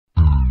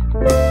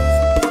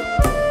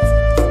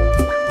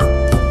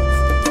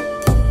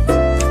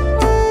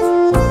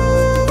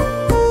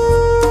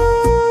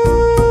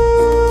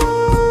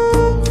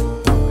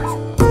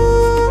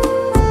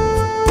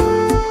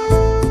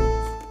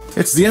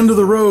It's the end of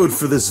the road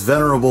for this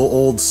venerable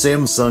old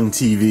Samsung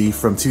TV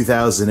from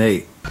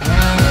 2008.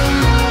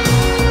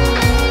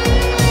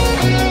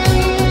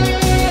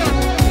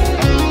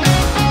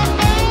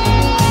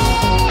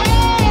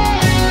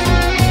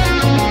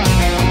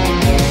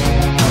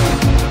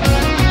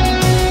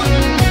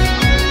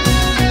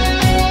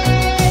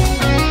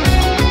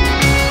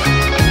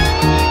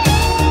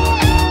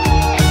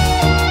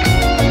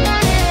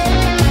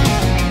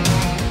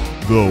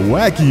 The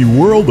wacky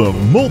world of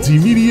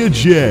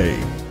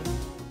MultimediaJay.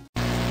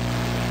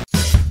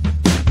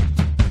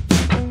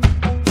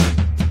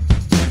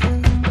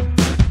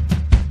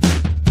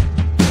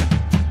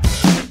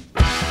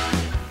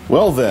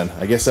 Well then,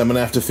 I guess I'm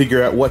gonna have to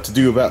figure out what to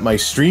do about my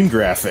stream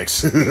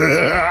graphics.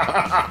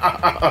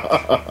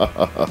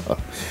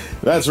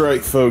 That's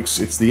right, folks,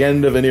 it's the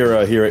end of an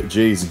era here at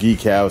Jay's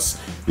Geek House.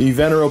 The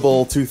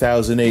venerable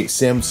 2008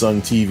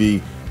 Samsung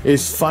TV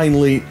is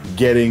finally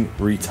getting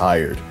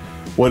retired.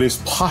 What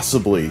is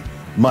possibly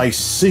my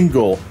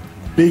single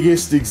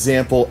biggest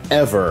example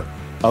ever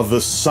of the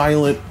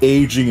silent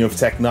aging of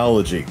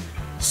technology.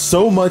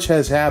 So much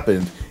has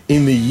happened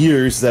in the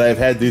years that I've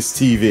had this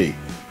TV.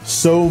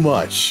 So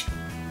much.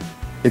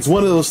 It's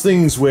one of those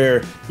things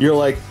where you're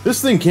like, this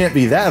thing can't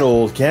be that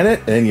old, can it?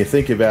 And then you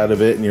think about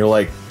it and you're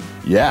like,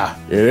 yeah,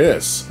 it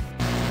is.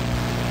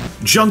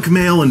 Junk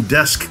mail and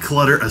desk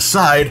clutter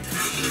aside,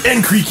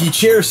 and creaky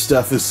chair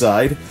stuff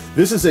aside,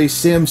 this is a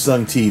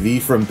Samsung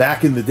TV from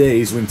back in the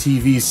days when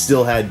TVs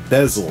still had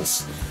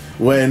bezels.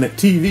 When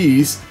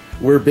TVs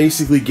were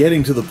basically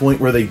getting to the point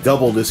where they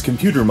doubled as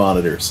computer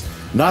monitors.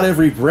 Not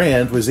every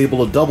brand was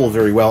able to double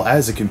very well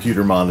as a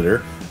computer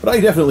monitor, but I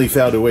definitely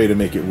found a way to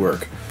make it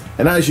work.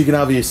 And as you can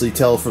obviously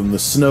tell from the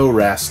snow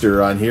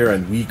raster on here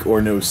and weak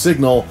or no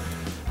signal,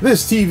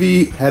 this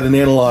TV had an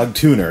analog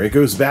tuner. It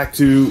goes back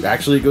to,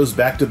 actually it goes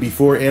back to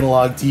before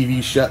analog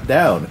TV shut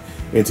down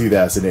in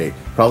 2008.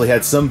 Probably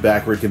had some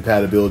backward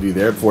compatibility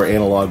there before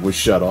analog was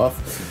shut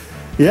off.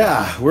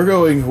 Yeah, we're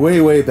going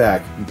way, way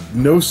back.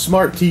 No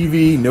smart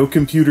TV, no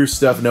computer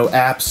stuff, no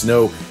apps,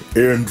 no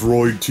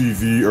Android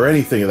TV or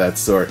anything of that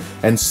sort.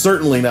 And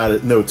certainly no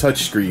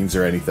touchscreens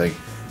or anything.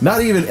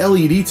 Not even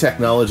LED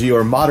technology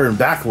or modern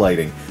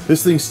backlighting.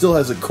 This thing still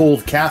has a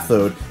cold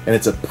cathode and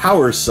it's a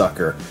power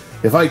sucker.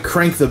 If I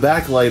crank the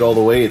backlight all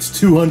the way, it's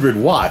 200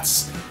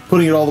 watts.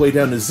 Putting it all the way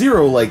down to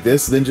zero like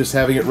this, then just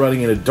having it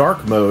running in a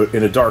dark mode,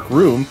 in a dark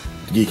room,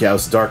 Geek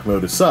House dark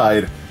mode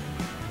aside,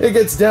 it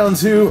gets down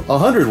to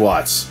 100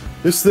 watts.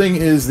 This thing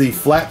is the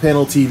flat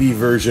panel TV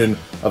version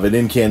of an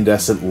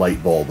incandescent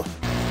light bulb.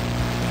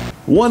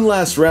 One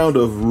last round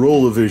of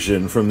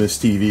roll-o-vision from this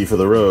TV for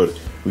the road.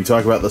 We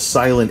talk about the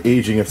silent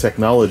aging of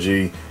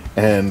technology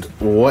and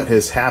what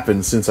has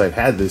happened since I've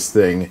had this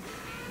thing.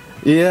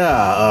 Yeah,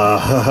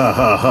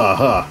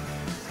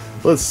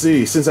 let's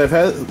see, since I've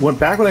had,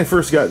 back when I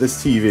first got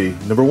this TV,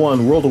 number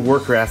one, World of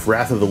Warcraft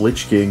Wrath of the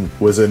Lich King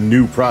was a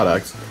new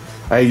product.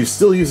 I was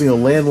still using a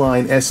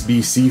landline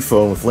SBC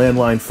phone with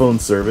landline phone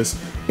service,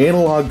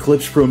 analog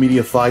Klipsch Pro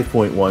Media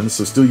 5.1,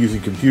 so still using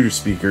computer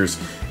speakers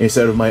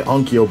instead of my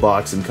Onkyo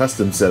box and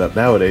custom setup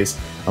nowadays,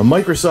 a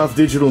Microsoft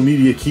Digital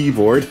Media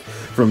keyboard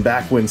from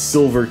back when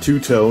silver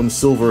two-tone,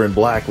 silver and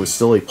black was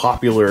still a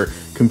popular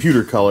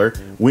computer color,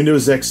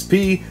 Windows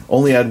XP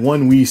only had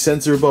one Wii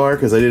sensor bar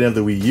because I didn't have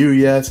the Wii U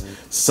yet,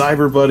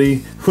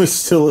 Cyberbuddy was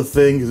still a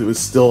thing because it was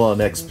still on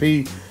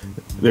XP,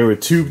 there were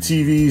tube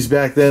TVs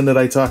back then that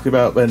I talked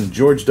about, and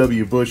George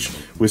W. Bush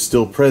was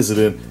still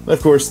president, and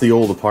of course the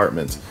old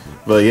apartment.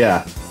 But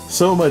yeah,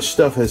 so much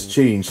stuff has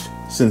changed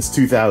since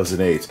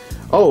 2008.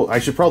 Oh, I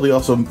should probably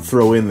also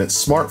throw in that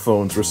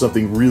smartphones were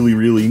something really,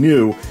 really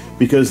new,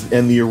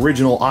 and the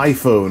original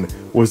iPhone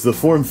was the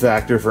form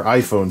factor for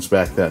iPhones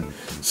back then.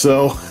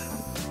 So,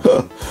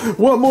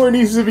 what more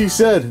needs to be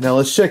said? Now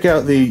let's check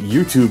out the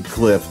YouTube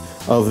clip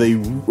of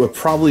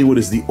probably what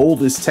is the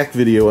oldest tech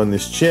video on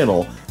this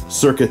channel,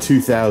 circa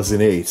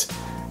 2008,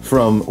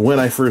 from when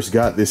I first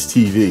got this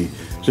TV,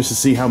 just to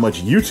see how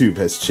much YouTube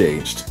has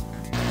changed.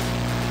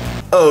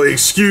 Oh,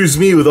 excuse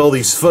me with all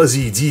these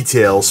fuzzy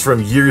details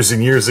from years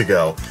and years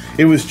ago.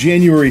 It was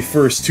January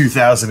 1st,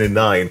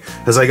 2009,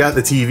 as I got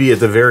the TV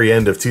at the very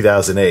end of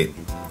 2008.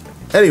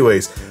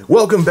 Anyways,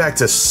 welcome back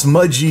to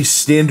smudgy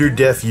standard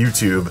def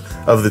YouTube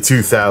of the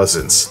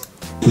 2000s.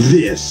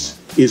 This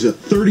is a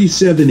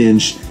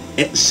 37-inch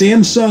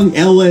Samsung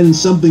LN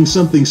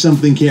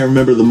something, can't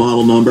remember the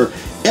model number,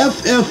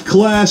 FF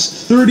class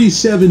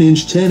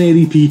 37-inch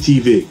 1080p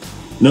TV.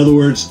 In other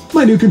words,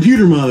 my new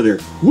computer monitor.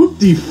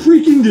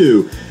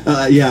 Whoop-de-freaking-do.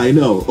 Yeah, I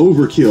know,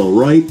 overkill,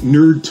 right?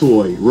 Nerd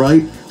toy,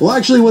 right? Well,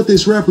 actually what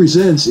this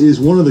represents is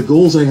one of the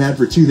goals I had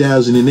for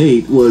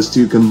 2008 was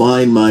to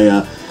combine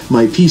my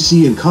my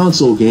PC and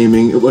console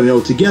gaming,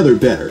 together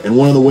better. And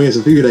one of the ways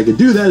I figured I could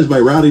do that is by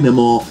routing them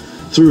all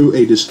through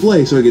a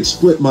display so I could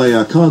split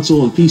my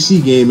console and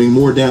PC gaming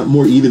more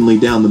evenly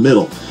down the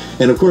middle.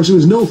 And of course, it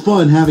was no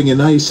fun having a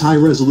nice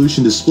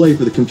high-resolution display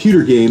for the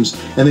computer games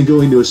and then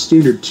going to a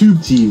standard tube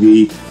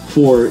TV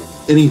for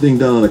anything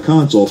done on a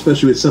console,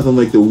 especially with something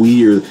like the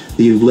Wii or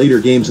the later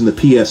games in the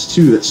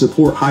PS2 that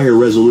support higher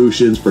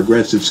resolutions,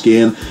 progressive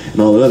scan, and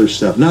all that other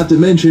stuff. Not to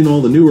mention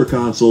all the newer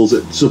consoles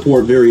that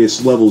support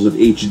various levels of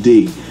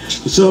HD.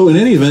 So in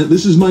any event,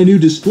 this is my new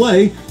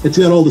display. It's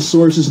got all the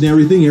sources and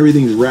everything.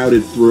 Everything's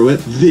routed through it.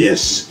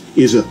 This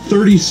is a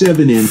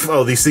 37-inch.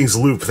 Oh, these things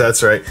loop,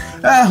 that's right.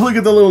 Look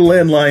at the little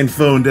landline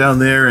phone down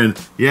there, and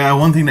yeah,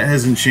 one thing that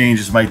hasn't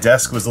changed is my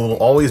desk was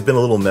always been a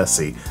little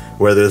messy,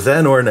 whether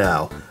then or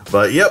now.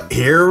 But yep,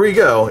 here we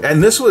go.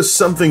 And this was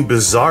something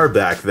bizarre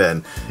back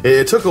then.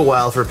 It took a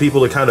while for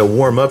people to kind of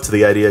warm up to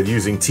the idea of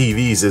using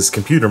TVs as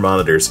computer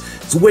monitors.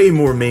 It's way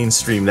more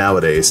mainstream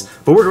nowadays.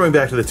 But we're going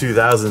back to the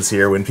 2000s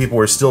here when people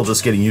were still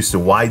just getting used to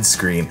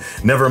widescreen.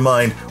 Never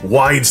mind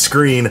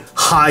widescreen,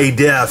 high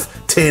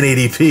def,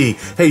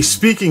 1080p. Hey,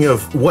 speaking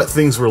of what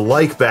things were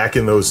like back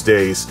in those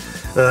days,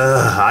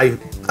 I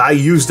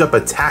used up a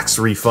tax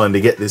refund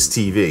to get this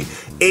TV.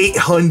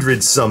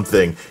 800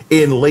 something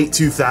in late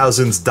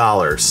 2000s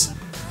dollars.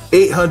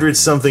 800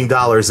 something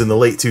dollars in the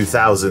late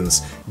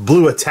 2000s.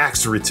 Blew a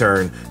tax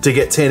return to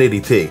get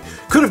 1080p.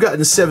 Could have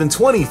gotten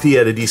 720p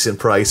at a decent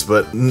price,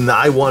 but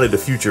I wanted to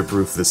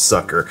future-proof this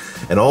sucker.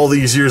 And all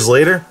these years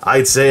later,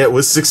 I'd say it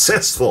was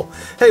successful.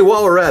 Hey,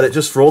 while we're at it,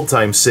 just for old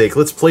time's sake,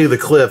 let's play the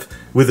clip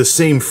with the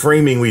same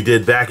framing we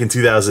did back in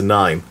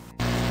 2009.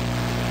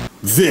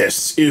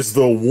 This is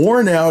the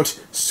worn-out,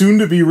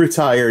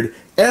 soon-to-be-retired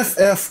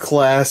FF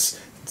class,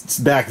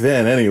 back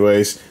then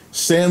anyways,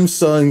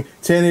 Samsung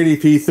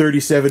 1080p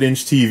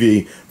 37-inch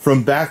TV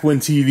from back when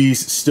TVs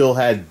still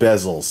had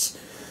bezels.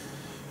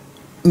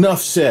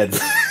 Enough said.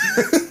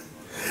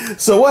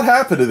 So what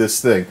happened to this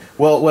thing?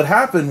 Well, what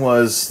happened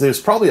was there's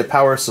probably a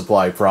power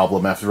supply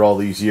problem after all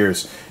these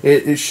years.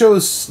 It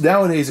shows,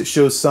 nowadays it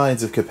shows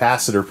signs of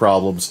capacitor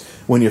problems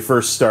when you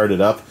first start it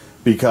up,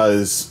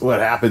 because what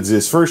happens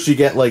is first you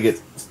get like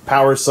it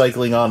power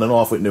cycling on and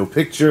off with no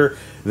picture,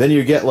 then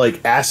you get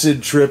like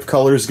acid trip,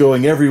 colors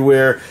going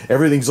everywhere,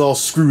 everything's all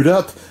screwed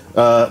up,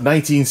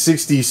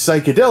 1960s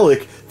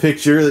psychedelic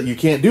picture that you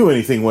can't do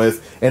anything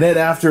with, and then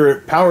after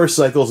it power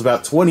cycles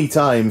about 20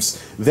 times,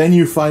 then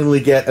you finally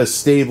get a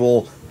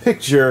stable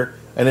picture,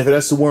 and if it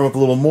has to warm up a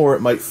little more,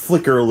 it might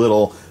flicker a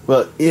little,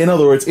 but in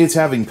other words, it's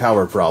having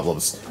power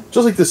problems.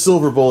 Just like the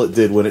Silver Bullet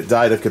did when it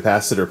died of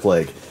capacitor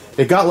plague.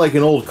 It got like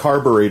an old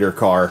carburetor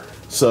car,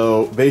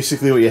 so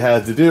basically what you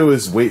had to do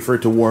is wait for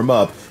it to warm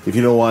up if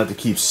you don't want it to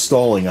keep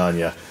stalling on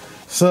you.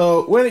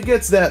 So when it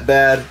gets that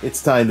bad,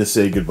 it's time to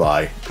say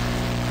goodbye.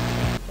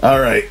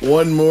 Alright,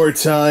 one more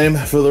time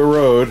for the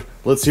road.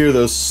 Let's hear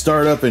those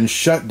startup and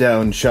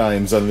shutdown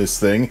chimes on this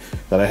thing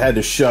that I had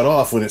to shut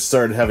off when it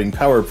started having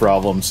power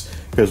problems,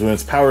 because when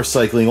it's power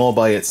cycling all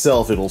by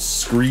itself, it'll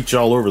screech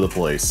all over the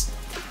place.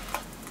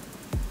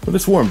 But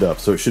it's warmed up,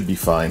 so it should be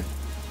fine.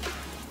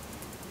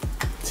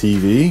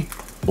 TV,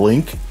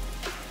 blink.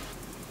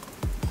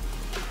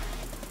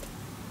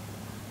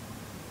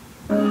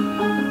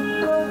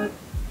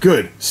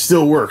 Good,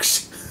 still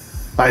works.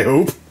 I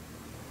hope.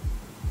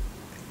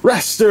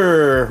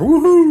 Raster!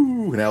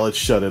 Woohoo! Now let's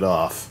shut it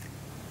off.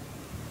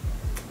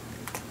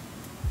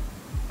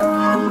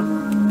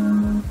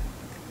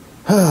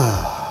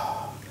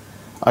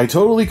 I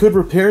totally could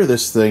repair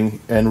this thing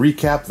and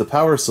recap the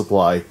power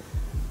supply,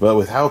 but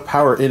with how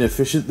power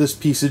inefficient this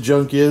piece of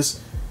junk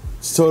is,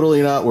 it's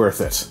totally not worth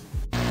it.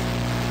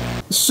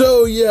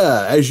 So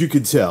yeah, as you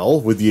can tell,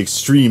 with the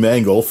extreme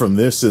angle from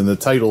this and the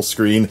title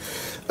screen,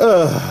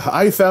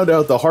 I found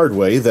out the hard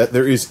way that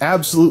there is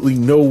absolutely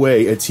no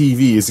way a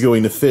TV is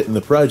going to fit in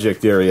the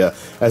project area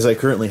as I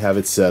currently have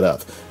it set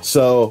up.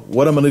 So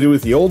what I'm going to do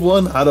with the old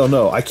one, I don't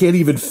know. I can't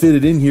even fit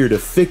it in here to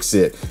fix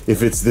it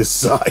if it's this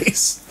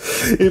size.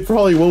 It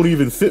probably won't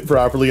even fit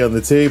properly on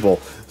the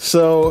table.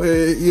 So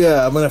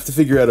yeah, I'm going to have to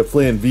figure out a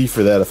plan B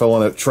for that if I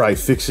want to try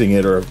fixing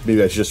it, or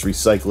maybe I should just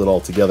recycle it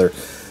altogether.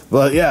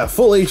 But yeah,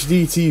 full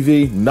HD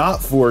TV, not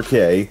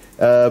 4K,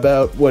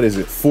 about, what is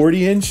it,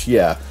 40-inch?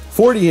 Yeah.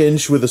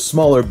 40-inch with a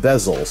smaller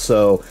bezel,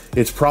 so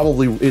it's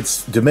probably,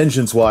 it's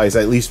dimensions-wise,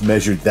 I at least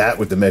measured that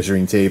with the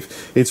measuring tape.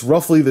 It's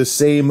roughly the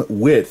same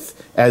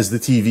width as the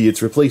TV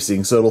it's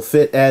replacing, so it'll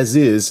fit as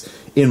is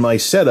in my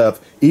setup,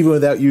 even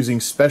without using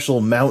special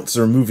mounts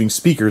or moving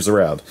speakers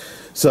around.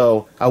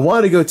 So I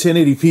wanted to go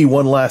 1080p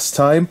one last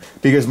time,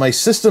 because my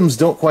systems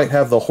don't quite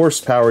have the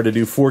horsepower to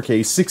do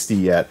 4K 60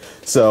 yet,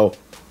 so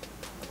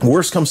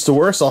worst comes to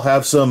worst, I'll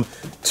have some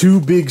two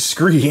big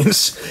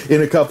screens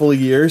in a couple of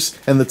years,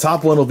 and the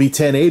top one will be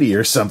 1080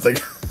 or something.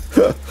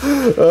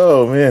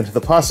 Oh man,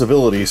 the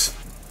possibilities.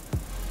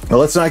 Now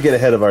let's not get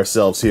ahead of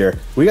ourselves here.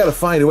 We gotta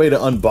find a way to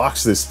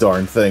unbox this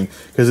darn thing,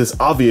 because it's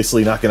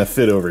obviously not gonna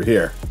fit over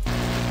here.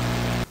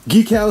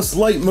 Geek House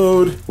Light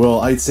Mode. Well,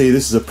 I'd say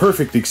this is a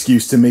perfect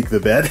excuse to make the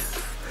bed.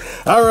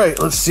 Alright,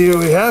 let's see what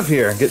we have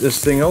here. Get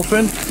this thing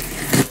open.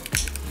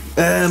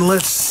 And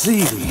let's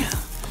see.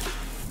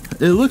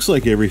 It looks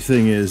like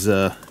everything is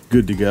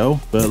good to go,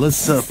 but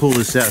let's pull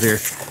this out here.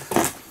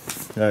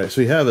 Alright,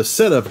 so we have a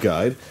setup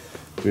guide.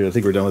 I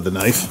think we're done with the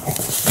knife.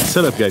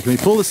 Setup guide. Can we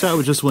pull this out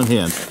with just one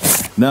hand?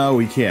 No,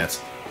 we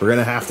can't. We're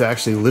gonna have to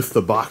actually lift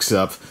the box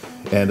up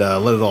and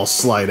let it all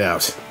slide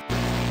out.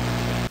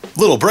 A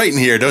little bright in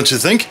here, don't you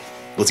think?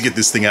 Let's get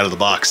this thing out of the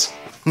box.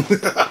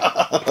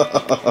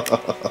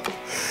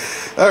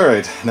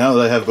 Alright, now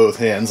that I have both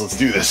hands, let's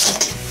do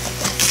this.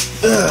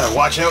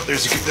 Watch out,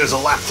 there's a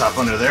laptop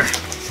under there.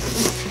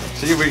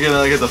 See if we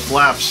can get the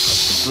flaps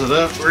set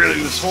up. We're gonna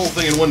do this whole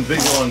thing in one big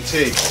long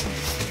take.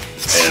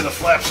 And the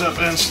flaps up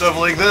and stuff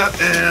like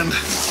that, and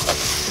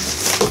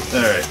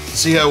alright,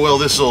 see how well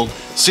this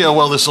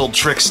old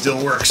trick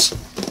still works.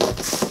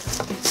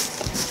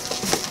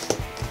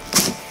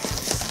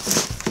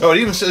 Oh, it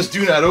even says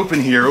do not open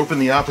here, open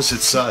the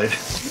opposite side.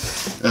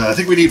 I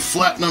think we need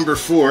flap number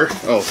 4.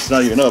 Oh, it's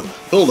not even up.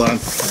 Hold on.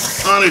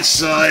 On its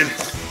side.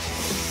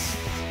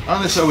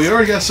 On this side, we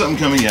already got something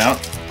coming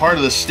out. Part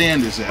of the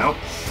stand is out.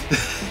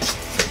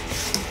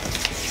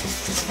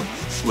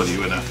 What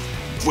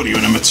are you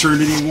in a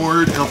maternity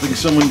ward helping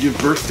someone give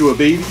birth to a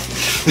baby?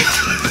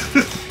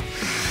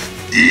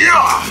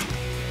 Yeah!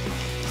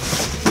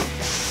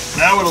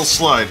 Now it'll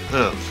slide.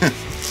 Oh.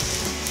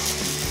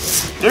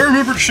 Did I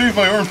remember to shave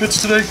my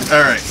armpits today?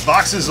 Alright,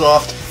 box is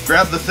off.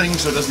 Grab the thing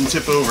so it doesn't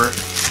tip over.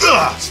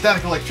 Ugh,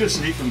 static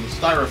electricity from the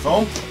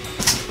styrofoam.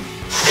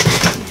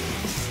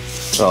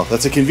 Well,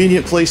 that's a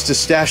convenient place to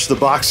stash the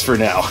box for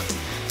now.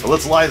 But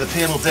let's lie the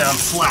panel down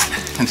flat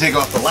and take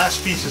off the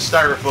last piece of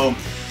styrofoam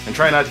and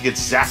try not to get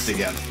zapped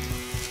again.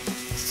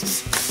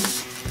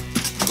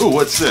 Ooh,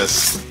 what's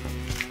this?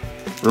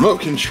 Remote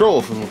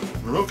control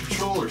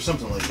or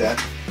something like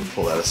that.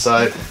 Pull that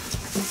aside.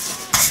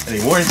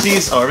 Any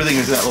warranties? Oh, everything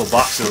is in that little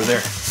box over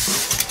there.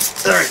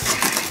 Alright,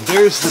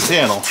 there's the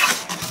panel.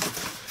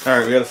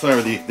 Alright, we gotta find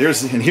where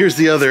and here's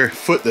the other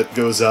foot that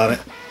goes on it.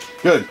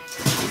 Good.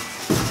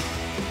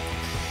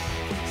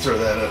 Throw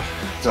that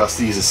toss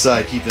these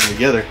aside, keep them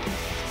together.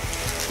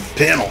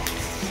 Panel.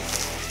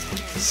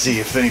 Let's see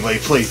if anybody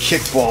played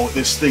kickball with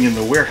this thing in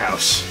the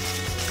warehouse.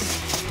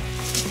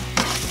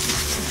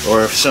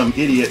 Or if some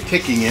idiot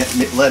kicking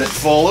it let it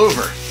fall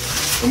over.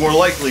 The more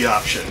likely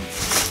option.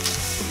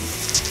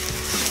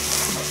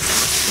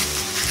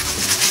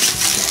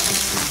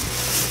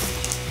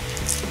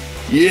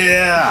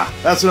 Yeah,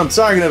 that's what I'm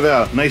talking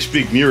about. Nice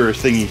big mirror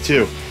thingy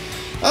too.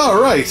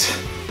 All right.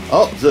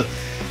 Oh,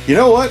 you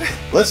know what?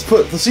 Let's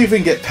see if we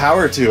can get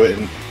power to it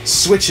and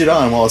switch it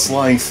on while it's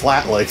lying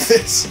flat like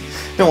this.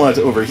 Don't want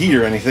it to overheat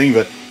or anything,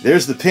 but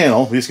there's the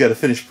panel. We just got to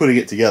finish putting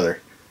it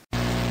together.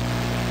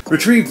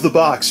 Retrieved the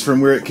box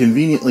from where it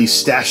conveniently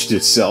stashed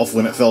itself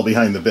when it fell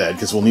behind the bed,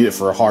 because we'll need it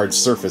for a hard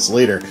surface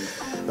later.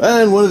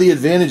 And one of the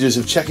advantages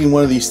of checking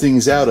one of these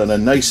things out on a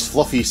nice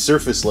fluffy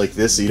surface like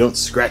this so you don't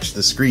scratch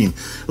the screen.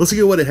 Let's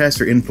look at what it has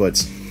for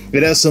inputs.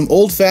 It has some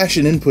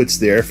old-fashioned inputs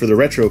there for the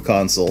retro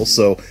console,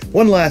 so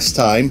one last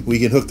time we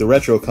can hook the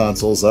retro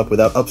consoles up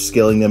without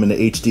upscaling them into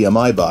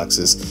HDMI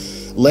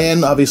boxes.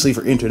 LAN, obviously,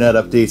 for internet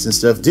updates and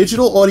stuff.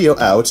 Digital audio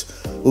out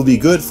will be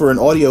good for an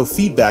audio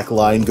feedback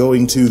line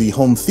going to the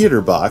home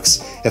theater box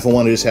if I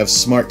want to just have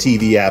smart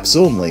TV apps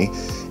only.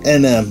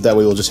 And that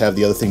way we'll just have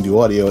the other thing do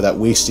audio without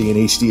wasting an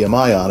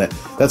HDMI on it.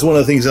 That's one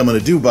of the things I'm going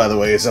to do, by the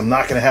way, is I'm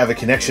not going to have a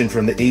connection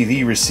from the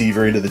AV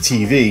receiver into the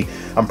TV.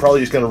 I'm probably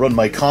just going to run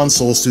my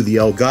consoles through the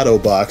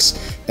Elgato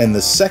box and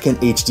the second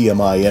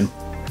HDMI in.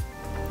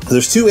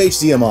 There's 2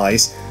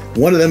 HDMIs.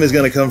 One of them is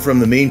going to come from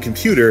the main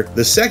computer.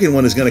 The second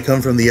one is going to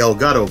come from the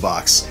Elgato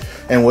box.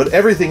 And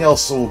everything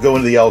else will go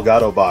into the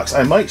Elgato box.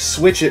 I might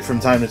switch it from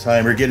time to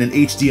time or get an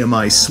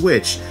HDMI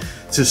switch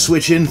to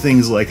switch in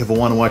things like if I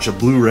want to watch a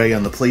Blu-ray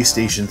on the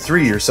PlayStation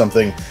 3 or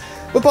something.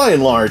 But by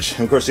and large,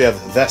 and of course we have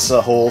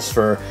VESA holes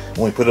for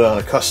when we put it on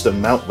a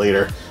custom mount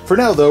later. For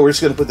now though, we're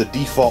just going to put the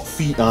default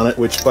feet on it,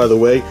 which by the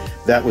way,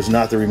 that was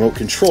not the remote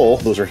control.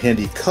 Those are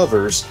handy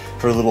covers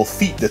for little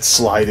feet that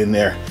slide in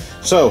there.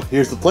 So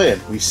here's the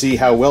plan. We see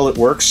how well it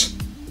works,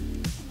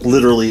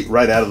 literally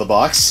right out of the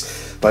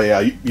box, by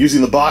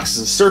using the box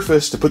as a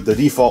surface to put the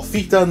default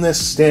feet on this,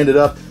 stand it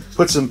up,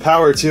 put some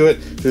power to it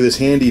through this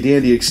handy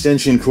dandy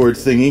extension cord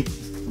thingy.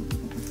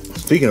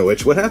 Speaking of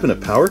which, what happened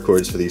to power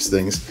cords for these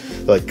things?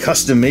 They're like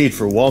custom made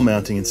for wall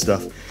mounting and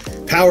stuff.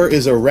 Power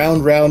is a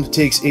round,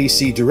 takes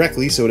AC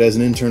directly, so it has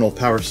an internal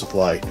power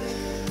supply.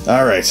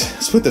 Alright,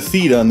 let's put the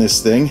feet on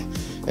this thing,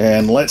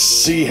 and let's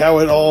see how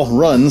it all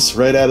runs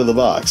right out of the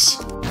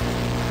box.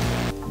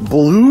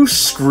 Blue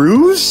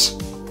screws?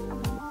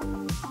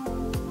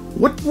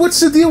 What's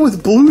the deal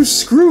with blue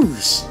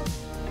screws?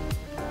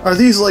 Are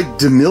these like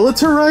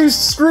demilitarized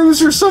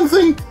screws or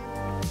something?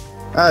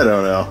 I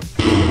don't know.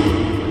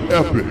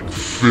 Epic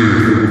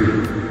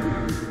fail.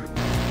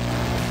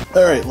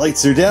 Alright,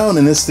 lights are down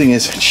and this thing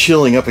is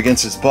chilling up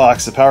against its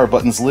box. The power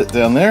button's lit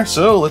down there,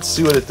 so let's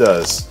see what it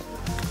does.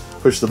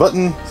 Push the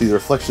button, see the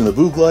reflection of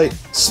the boob light.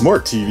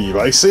 Smart TV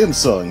by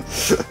Samsung.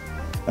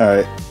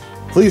 Alright,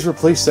 please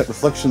replace that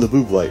reflection of the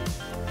boob light.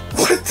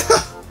 What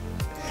the?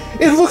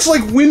 It looks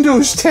like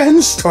Windows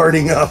 10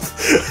 starting up.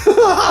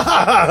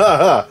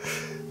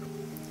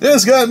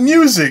 It's got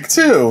music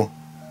too.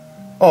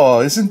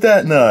 Oh, isn't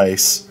that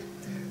nice?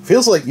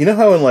 Feels like, you know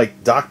how in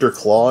like Dr.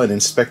 Claw and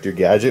Inspector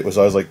Gadget was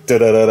always like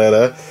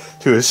da-da-da-da-da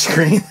to his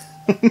screen?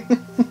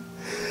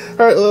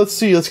 Alright, let's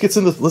see. Let's get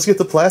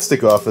the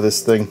plastic off of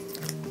this thing.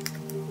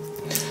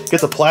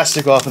 Get the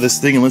plastic off of this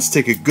thing and let's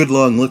take a good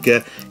long look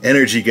at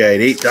Energy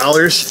Guide.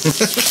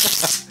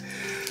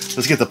 $8.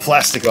 Let's get the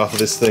plastic off of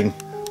this thing.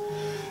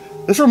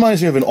 This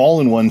reminds me of an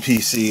all-in-one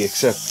PC,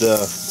 except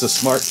it's a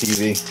smart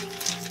TV.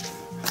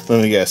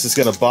 Let me guess, it's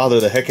gonna bother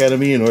the heck out of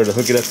me in order to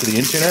hook it up to the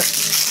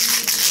internet?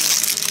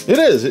 It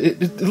is.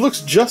 It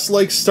looks just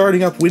like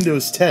starting up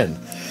Windows 10.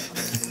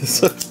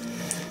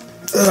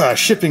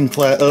 Shipping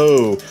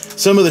oh,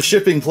 some of the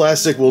shipping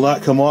plastic will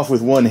not come off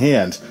with one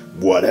hand.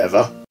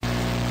 Whatever.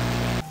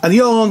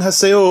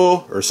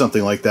 Annyeonghaseyo, or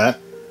something like that.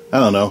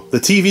 I don't know. The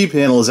TV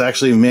panel is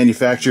actually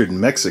manufactured in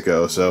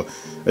Mexico, so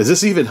is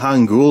this even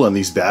Hangul on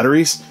these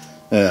batteries?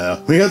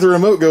 We got the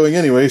remote going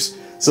anyways,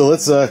 so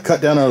let's cut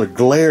down on the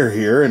glare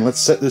here and let's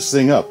set this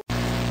thing up.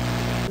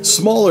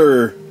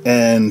 Smaller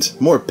and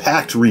more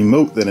packed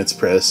remote than its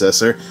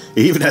predecessor.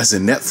 It even has a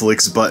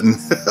Netflix button.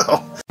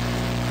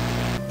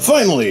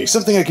 Finally,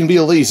 something I can be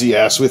a lazy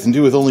ass with and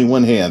do with only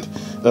one hand.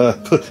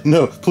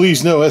 No,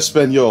 please no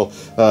Espanol.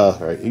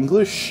 Alright,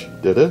 English.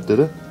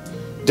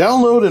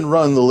 Download and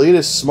run the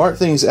latest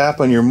SmartThings app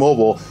on your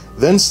mobile,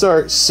 then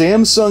start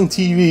Samsung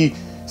TV.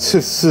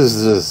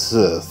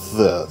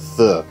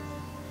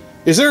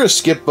 Is there a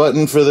skip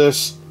button for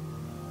this?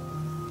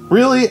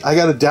 Really? I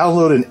gotta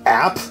download an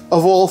app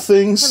of all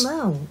things?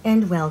 Hello,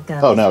 and welcome.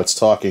 Oh, now it's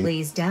talking.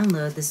 Please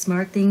download the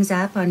SmartThings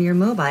app on your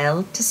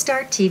mobile to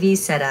start TV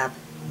setup.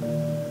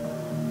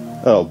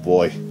 Oh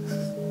boy.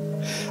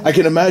 I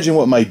can imagine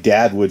what my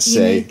dad would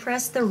say. You may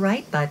press the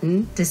right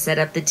button to set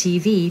up the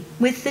TV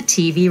with the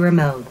TV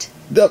remote.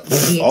 The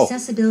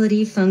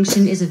accessibility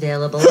function is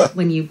available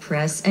when you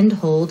press and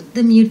hold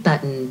the mute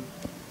button.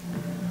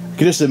 I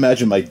can just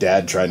imagine my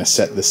dad trying to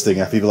set this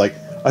thing up. He'd be like,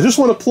 I just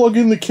want to plug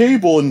in the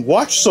cable and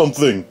watch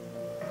something.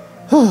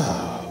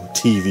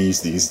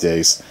 TVs these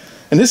days.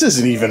 And this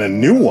isn't even a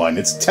new one.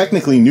 It's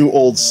technically new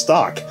old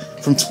stock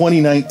from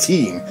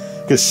 2019.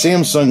 Because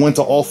Samsung went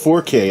to all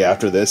 4K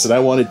after this, and I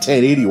wanted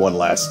 1081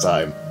 last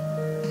time.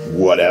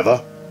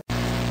 Whatever.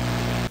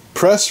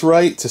 Press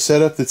right to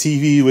set up the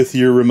TV with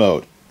your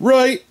remote.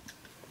 Right!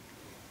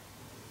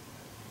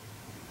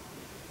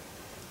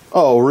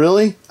 Oh,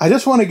 really? I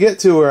just want to get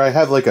to where I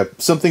have like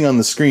something on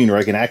the screen where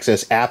I can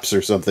access apps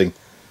or something.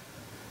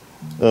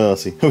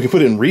 Let's see. We can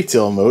put it in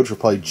retail mode, which will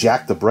probably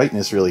jack the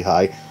brightness really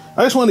high.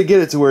 I just want to get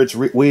it to where it's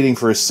waiting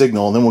for a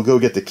signal, and then we'll go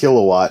get the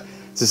Killawatt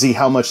to see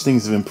how much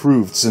things have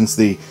improved since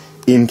the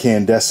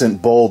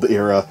incandescent bulb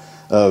era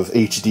of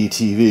HD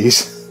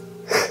TVs.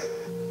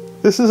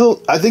 This is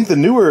I think the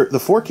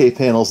 4K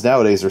panels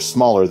nowadays are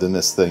smaller than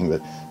this thing,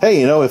 but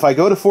hey, you know, if I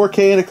go to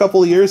 4K in a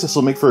couple of years, this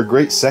will make for a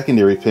great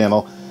secondary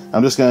panel.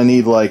 I'm just gonna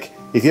need, like,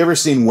 if you ever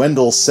seen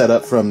Wendell's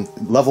setup from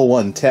Level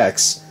 1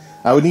 Techs,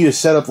 I would need a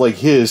setup like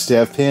his to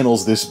have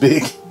panels this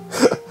big.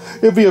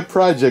 It'd be a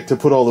project to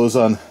put all those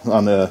on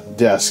the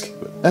desk.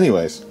 But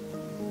anyways.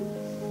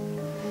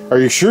 Are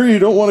you sure you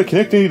don't want to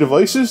connect any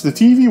devices? The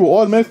TV will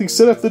automatically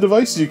set up the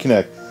devices you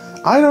connect.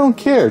 I don't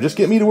care. Just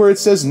get me to where it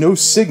says no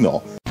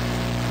signal.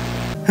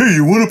 Hey,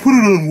 you want to put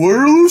it on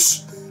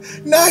wireless?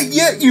 Not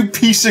yet, you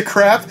piece of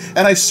crap.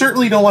 And I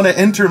certainly don't want to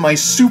enter my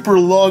super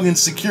long and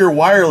secure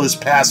wireless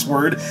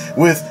password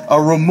with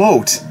a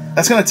remote.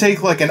 That's going to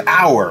take like an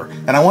hour.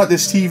 And I want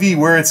this TV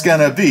where it's going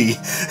to be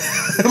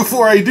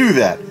before I do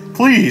that.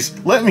 Please,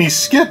 let me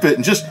skip it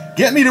and just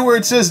get me to where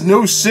it says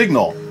no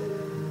signal.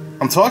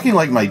 I'm talking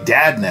like my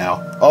dad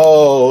now.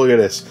 Oh, look at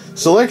this.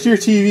 Select your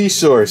TV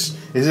source.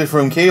 Is it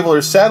from cable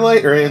or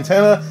satellite or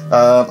antenna?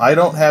 I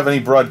don't have any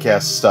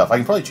broadcast stuff. I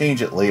can probably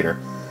change it later.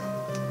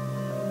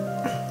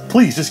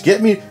 Please, just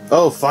get me...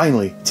 Oh,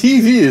 finally.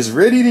 TV is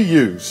ready to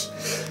use.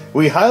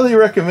 We highly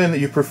recommend that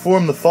you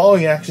perform the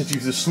following actions to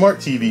use the Smart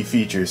TV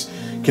features.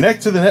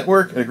 Connect to the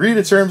network, agree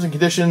to terms and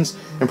conditions,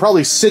 and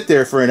probably sit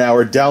there for an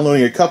hour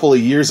downloading a couple of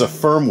years of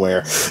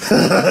firmware.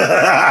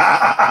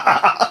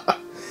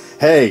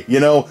 Hey, you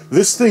know,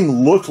 this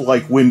thing looked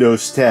like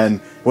Windows 10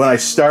 when I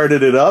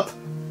started it up.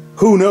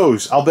 Who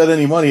knows? I'll bet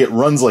any money it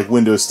runs like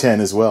Windows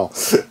 10 as well.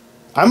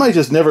 I might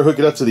just never hook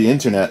it up to the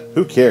internet.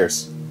 Who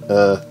cares?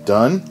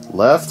 Done.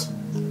 Left.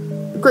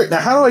 Great. Now,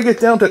 how do I get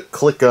down to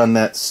click on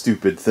that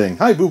stupid thing?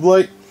 Hi,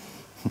 Booblight.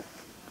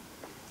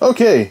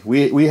 Okay,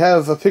 we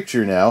have a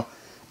picture now.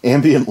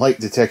 Ambient light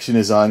detection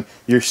is on.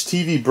 Your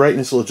TV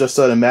brightness will adjust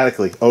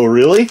automatically. Oh,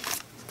 really?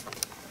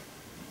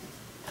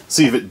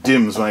 See if it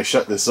dims when I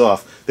shut this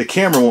off. The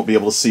camera won't be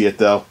able to see it,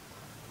 though.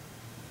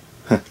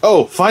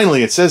 Oh,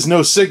 finally, it says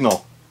no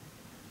signal.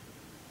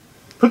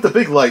 Put the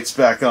big lights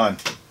back on.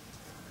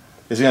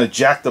 Is it going to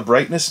jack the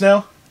brightness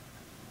now?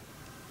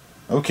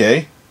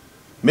 Okay.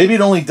 Maybe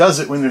it only does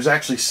it when there's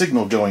actually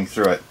signal going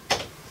through it.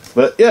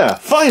 But yeah,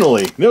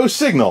 finally, no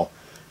signal.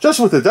 Just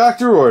what the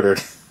doctor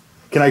ordered.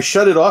 Can I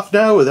shut it off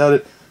now without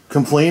it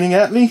complaining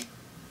at me?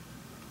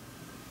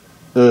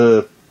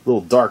 A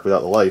little dark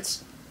without the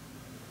lights.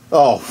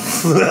 Oh.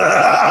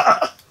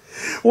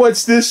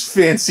 What's this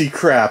fancy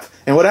crap?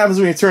 And what happens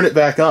when you turn it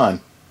back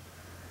on?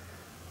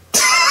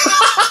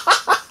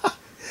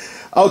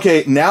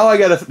 Okay, now I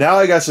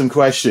got some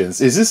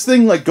questions. Is this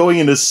thing like going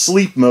into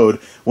sleep mode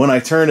when I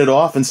turn it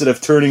off instead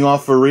of turning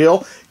off for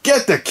real?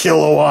 Get the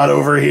Killawatt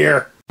over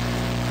here!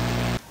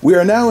 We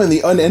are now in the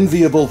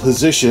unenviable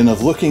position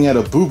of looking at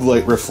a boob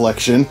light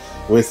reflection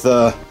with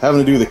having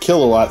to do the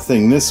Killawatt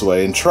thing this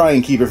way and try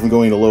and keep it from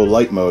going to low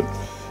light mode.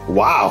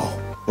 Wow,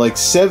 like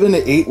 7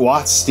 to 8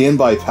 watts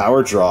standby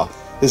power draw.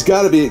 There's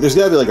gotta be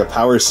like a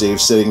power save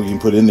setting we can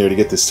put in there to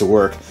get this to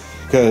work.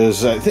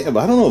 Because I don't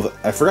know,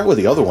 I forgot what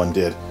the other one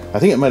did. I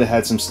think it might have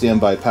had some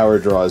standby power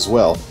draw as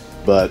well,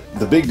 but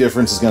the big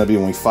difference is going to be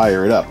when we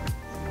fire it up.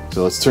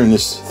 So let's turn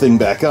this thing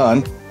back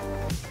on,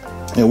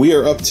 and we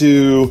are up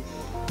to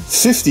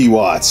 50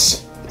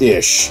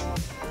 watts-ish,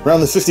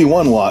 around the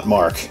 51 watt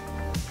mark.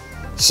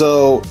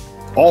 So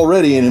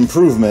already an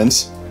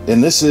improvement,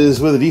 and this is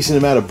with a decent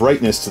amount of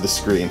brightness to the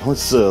screen.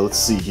 Let's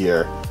see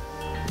here.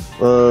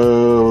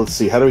 Let's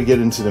see, how do we get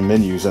into the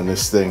menus on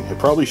this thing? I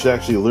probably should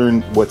actually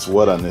learn what's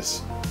what on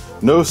this.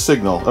 No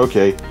signal.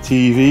 Okay,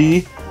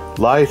 TV,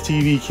 live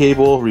TV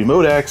cable,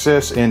 remote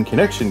access, and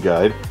connection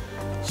guide.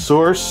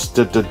 Source,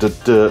 I think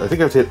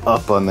I have to hit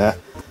up on that.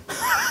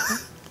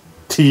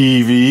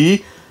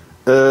 TV.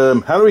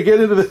 How do we get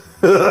into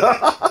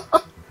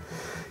the...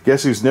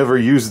 Guess who's never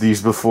used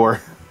these before?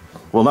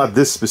 Well, not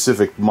this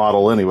specific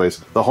model anyways.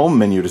 The home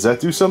menu, does that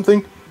do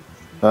something?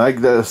 I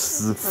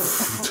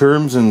guess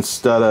terms and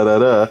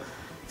da-da-da-da.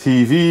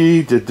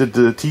 TV,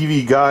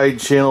 TV guide,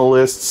 channel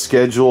list,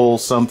 schedule,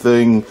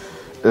 something.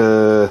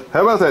 How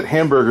about that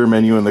hamburger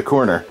menu in the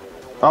corner?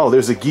 Oh,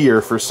 there's a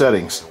gear for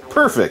settings.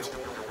 Perfect.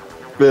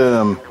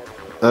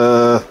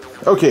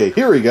 Okay,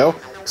 here we go.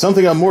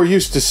 Something I'm more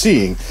used to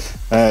seeing.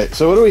 Alright,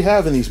 so what do we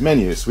have in these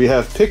menus? We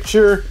have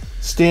picture,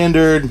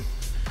 standard,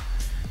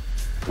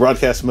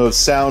 broadcast mode,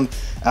 sound,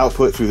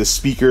 output through the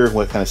speaker,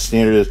 what kind of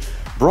standard it is.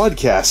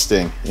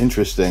 Broadcasting,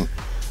 interesting.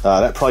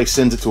 That probably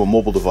sends it to a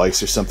mobile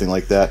device or something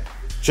like that.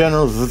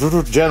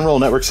 General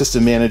Network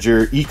System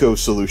Manager, Eco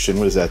Solution,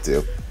 what does that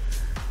do?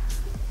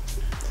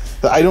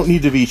 I don't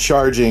need to be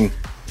charging,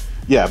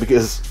 yeah,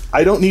 because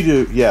I don't need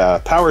to, yeah,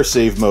 power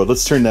save mode,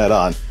 let's turn that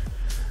on.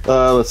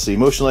 Let's see,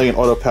 motion lighting and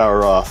auto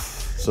power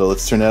off, so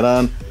let's turn that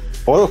on.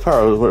 Auto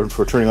power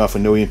for turning off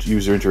when no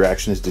user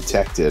interaction is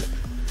detected.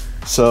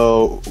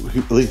 So,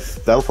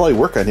 that'll probably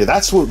work on here.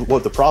 That's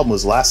what the problem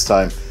was last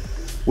time.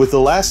 With the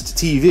last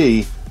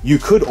TV, you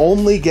could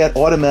only get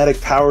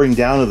automatic powering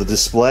down of the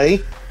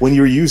display when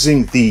you were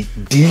using the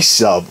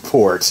D-sub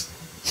port.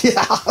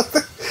 Yeah,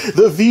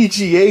 the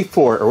VGA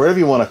port, or whatever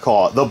you want to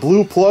call it. The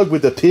blue plug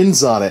with the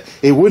pins on it.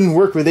 It wouldn't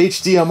work with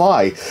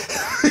HDMI.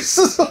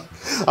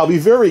 I'll be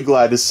very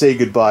glad to say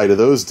goodbye to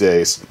those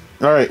days.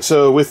 Alright,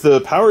 so with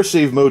the power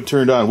save mode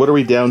turned on, what are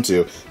we down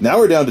to? Now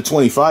we're down to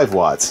 25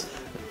 watts.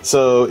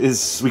 So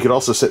we could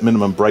also set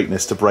minimum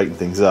brightness to brighten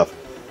things up.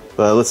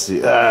 But let's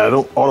see,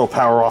 don't auto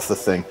power off the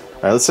thing.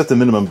 Alright, let's set the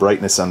minimum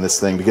brightness on this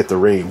thing to get the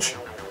range.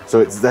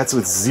 So that's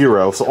with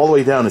 0, so all the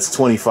way down it's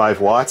 25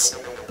 watts.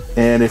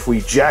 And if we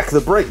jack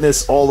the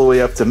brightness all the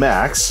way up to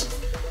max,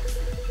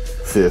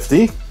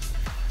 50,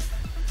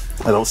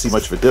 I don't see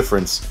much of a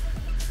difference.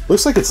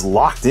 Looks like it's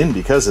locked in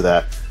because of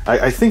that.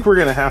 I think we're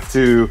going to have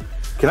to...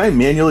 Can I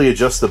manually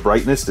adjust the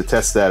brightness to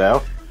test that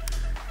out?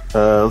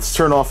 Let's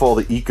turn off all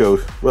the eco...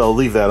 Well,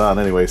 leave that on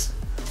anyways.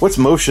 What's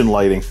motion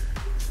lighting?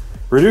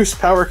 Reduce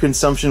power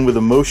consumption with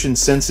a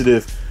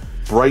motion-sensitive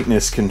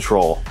brightness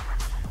control.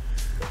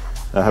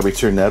 How do we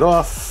turn that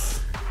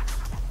off?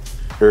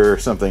 Or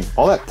something.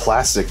 All that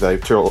plastic that I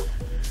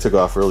took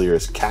off earlier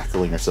is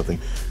cackling or something.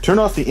 Turn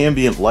off the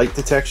ambient light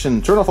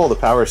detection. Turn off all the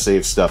power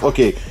save stuff.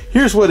 Okay,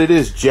 here's what it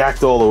is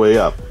jacked all the way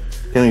up.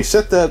 Can we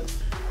set that?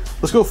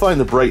 Let's go find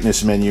the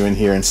brightness menu in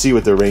here and see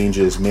what the range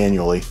is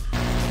manually.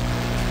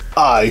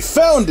 I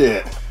found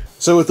it!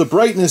 So with the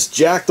brightness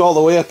jacked all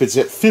the way up, it's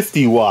at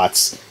 50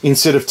 watts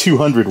instead of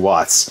 200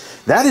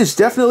 watts. That is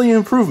definitely an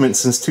improvement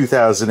since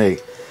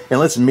 2008. And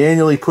let's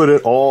manually put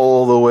it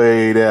all the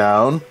way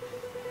down.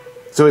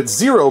 So it's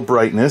 0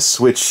 brightness,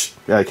 which,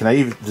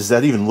 does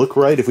that even look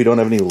right if we don't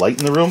have any light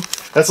in the room?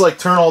 That's like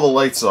turn all the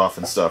lights off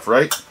and stuff,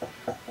 right?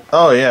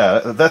 Oh yeah,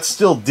 that's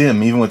still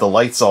dim even with the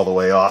lights all the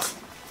way off.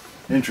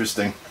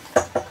 Interesting.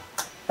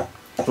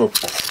 So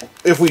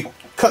if we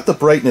cut the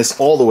brightness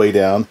all the way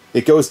down,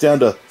 it goes down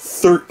to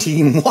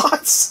 13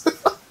 watts.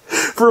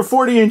 For a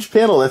 40-inch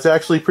panel, that's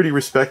actually pretty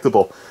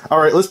respectable.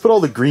 Alright, let's put all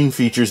the green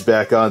features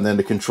back on then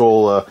to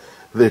control,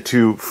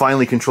 to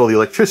finally control the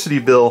electricity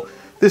bill.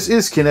 This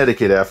is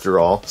Connecticut after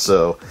all,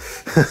 so...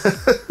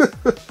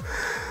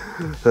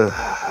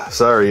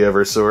 Sorry,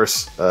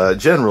 Eversource.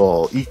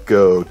 General,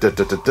 Eco,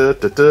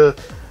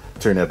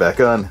 Turn that back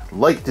on.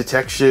 Light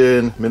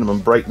detection, minimum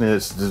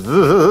brightness.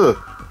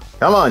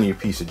 Come on, you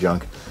piece of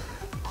junk.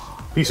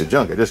 Piece of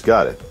junk, I just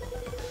got it.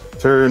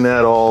 Turn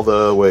that all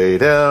the way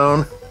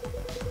down.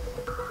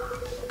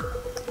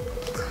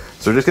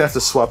 So we're just going to have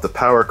to swap the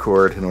power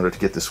cord in order to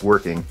get this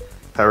working.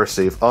 Power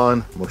save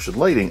on, motion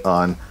lighting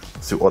on.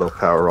 Let's do auto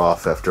power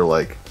off after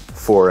like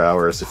 4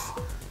 hours.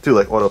 Do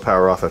like auto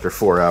power off after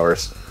 4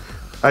 hours.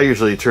 I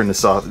usually turn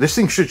this off. This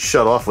thing should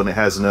shut off when it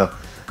has no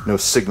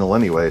signal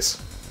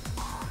anyways.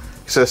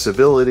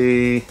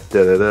 Accessibility,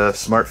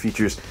 smart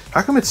features.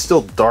 How come it's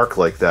still dark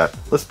like that?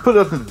 Let's put it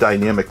up into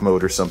dynamic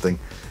mode or something.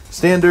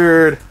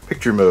 Standard,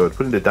 picture mode,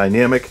 put into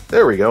dynamic.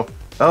 There we go.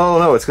 Oh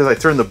no, it's because I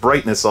turned the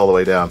brightness all the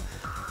way down.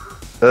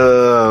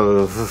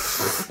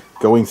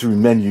 Going through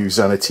menus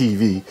on a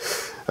TV.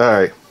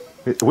 Alright.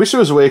 I wish there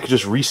was a way I could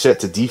just reset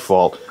to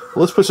default.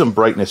 Let's put some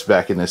brightness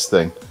back in this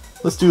thing.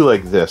 Let's do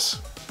like this.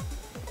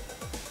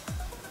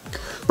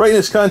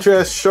 Brightness,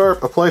 contrast,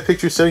 sharp, apply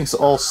picture settings to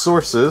all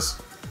sources.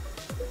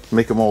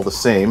 Make them all the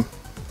same.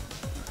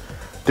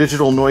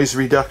 Digital noise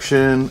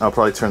reduction, I'll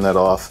probably turn that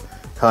off.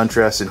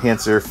 Contrast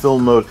enhancer,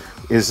 film mode.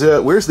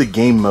 Where's the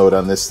game mode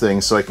on this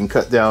thing so I can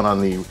cut down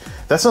on the...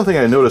 That's something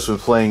I noticed when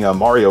playing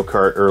Mario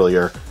Kart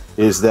earlier,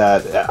 is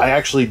that I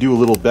actually do a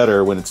little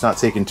better when it's not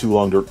taking too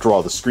long to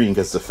draw the screen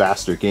because it's a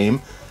faster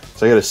game.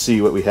 So I gotta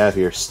see what we have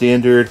here.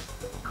 Standard.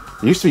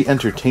 There used to be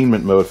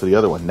entertainment mode for the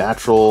other one.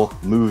 Natural,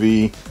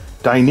 movie.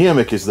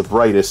 Dynamic is the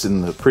brightest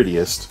and the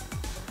prettiest.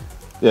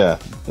 Yeah,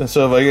 and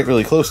so if I get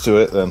really close to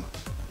it, then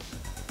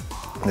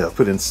yeah,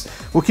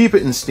 we'll keep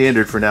it in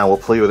standard for now. We'll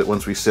play with it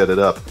once we set it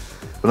up.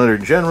 But under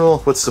general,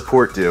 what's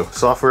support do?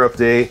 Software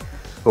update,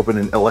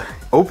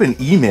 open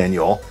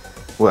e-manual.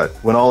 What?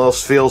 When all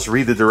else fails,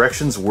 read the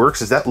directions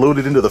works. Is that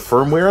loaded into the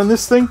firmware on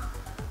this thing?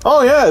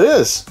 Oh yeah, it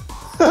is.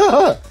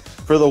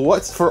 For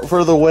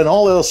the when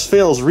all else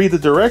fails, read the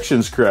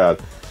directions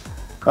crowd.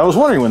 I was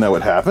wondering when that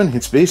would happen.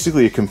 It's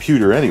basically a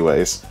computer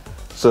anyways.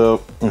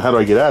 So, how do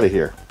I get out of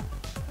here?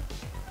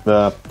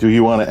 Do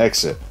you want to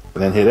exit?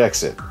 And then hit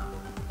exit.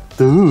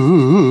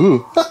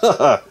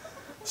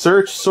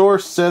 Search,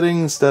 source,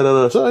 settings,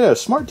 So yeah,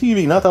 smart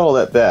TV, not all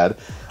that bad.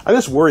 I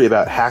just worry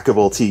about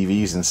hackable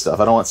TVs and stuff.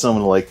 I don't want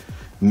someone to like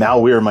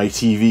malware my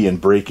TV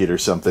and break it or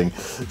something.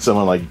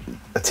 Someone like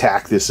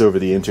attack this over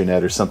the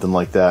internet or something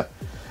like that.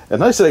 And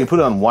nice that I can put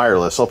it on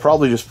wireless. I'll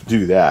probably just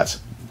do that.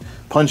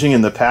 Punching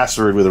in the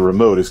password with a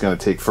remote is going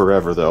to take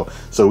forever though.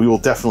 So we will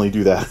definitely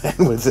do that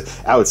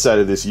with outside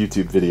of this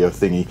YouTube video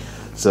thingy.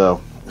 So,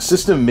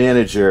 System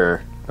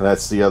Manager,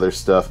 that's the other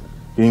stuff.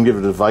 You can give it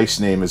a device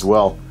name as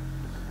well.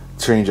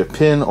 Change a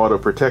pin, auto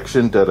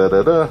protection,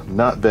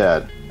 not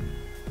bad.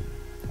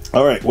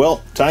 Alright,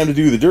 well, time to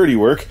do the dirty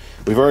work.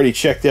 We've already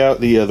checked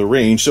out the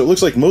range, so it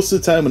looks like most of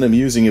the time when I'm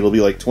using it, it'll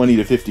be like 20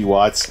 to 50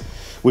 watts,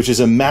 which is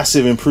a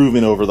massive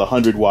improvement over the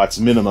 100 watts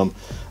minimum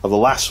of the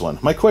last one.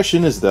 My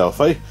question is, though, if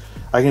I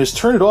can just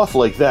turn it off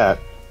like that,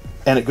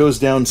 and it goes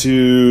down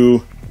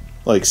to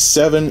like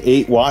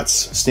 7-8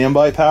 watts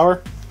standby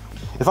power.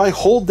 If I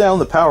hold down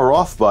the power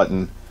off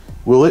button,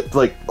 will it do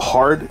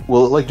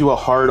a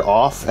hard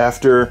off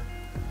after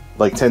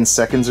like 10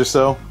 seconds or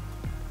so?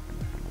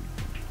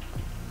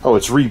 Oh,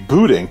 it's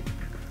rebooting.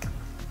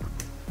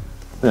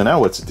 Yeah, now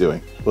what's it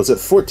doing? Well, it's at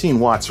 14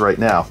 watts right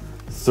now.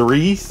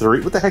 3,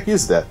 what the heck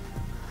is that?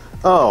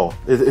 Oh,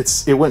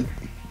 it went...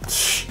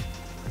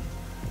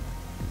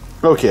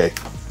 Okay.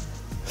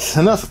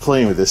 Enough of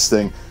playing with this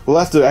thing. We'll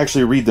have to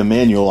actually read the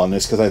manual on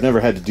this because I've never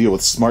had to deal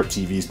with smart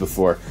TVs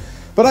before.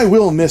 But I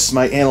will miss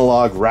my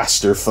analog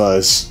raster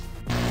fuzz.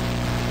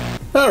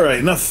 Alright,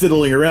 enough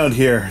fiddling around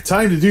here.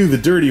 Time to do the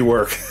dirty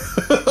work.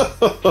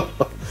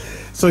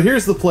 So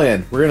here's the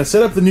plan. We're going to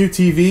set up the new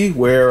TV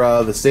where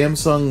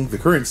the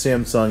current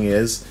Samsung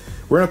is.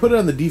 We're going to put it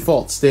on the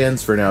default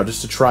stands for now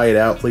just to try it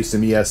out, play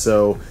some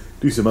ESO,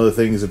 do some other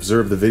things,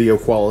 observe the video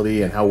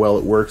quality and how well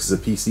it works as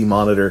a PC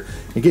monitor,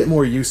 and get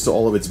more used to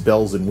all of its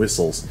bells and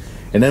whistles.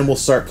 And then we'll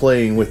start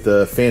playing with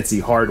the fancy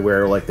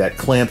hardware like that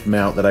clamp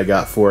mount that I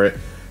got for it.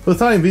 For the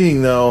time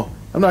being, though,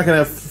 I'm not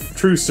going to have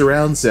true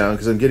surround sound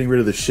because I'm getting rid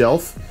of the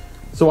shelf.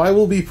 So I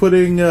will be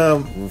putting...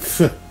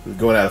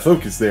 going out of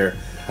focus there.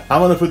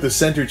 I'm going to put the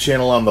center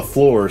channel on the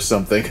floor or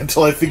something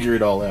until I figure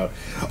it all out.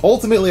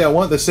 Ultimately, I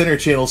want the center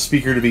channel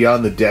speaker to be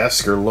on the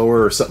desk or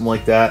lower or something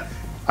like that.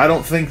 I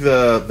don't think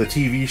the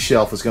TV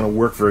shelf is going to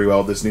work very well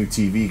with this new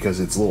TV because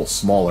it's a little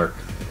smaller.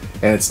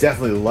 And it's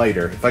definitely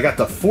lighter. If I got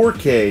the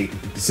 4K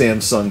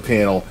Samsung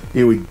panel,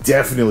 it would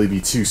definitely be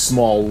too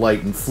small,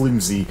 light, and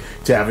flimsy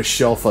to have a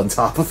shelf on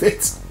top of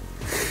it.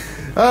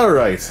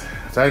 Alright,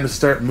 time to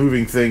start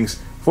moving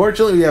things.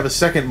 Fortunately, we have a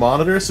second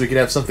monitor, so we can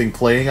have something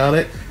playing on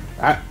it.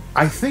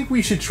 I think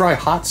we should try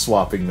hot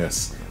swapping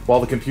this while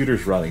the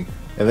computer's running,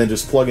 and then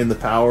just plug in the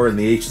power and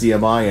the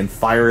HDMI and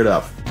fire it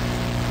up.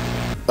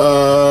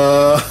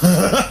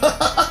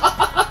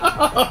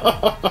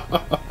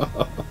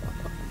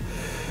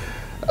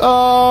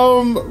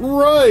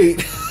 Right.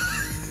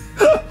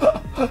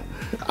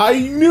 I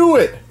knew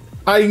it.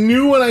 I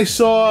knew when I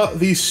saw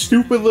these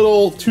stupid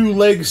little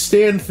two-leg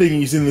stand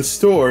thingies in the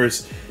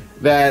stores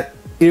that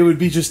it would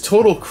be just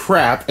total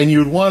crap and you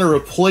would want to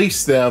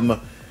replace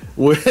them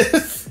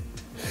with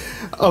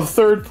a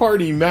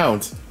third-party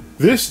mount.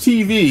 This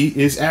TV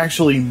is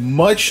actually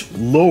much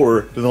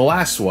lower than the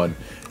last one.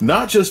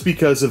 Not just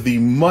because of the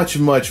much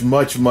thinner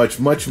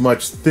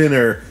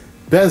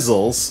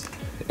bezels,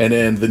 and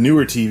then the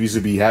newer TVs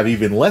would have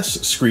even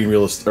less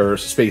screen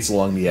space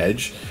along the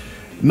edge.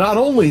 Not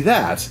only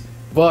that,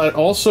 but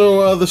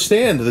also the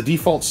stand, the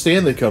default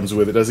stand that comes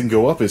with it, doesn't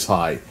go up as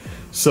high.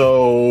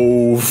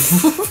 So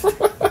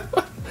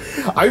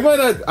I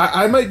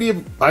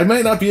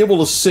might not be able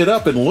to sit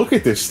up and look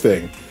at this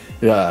thing.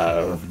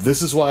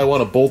 This is why I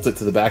want to bolt it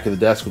to the back of the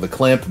desk with a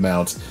clamp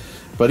mount.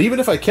 But even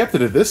if I kept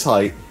it at this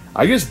height,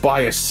 I just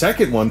buy a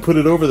second one, put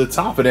it over the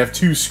top, and have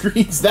two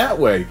screens that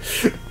way.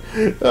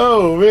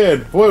 Oh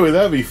man, boy, would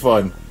that be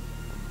fun.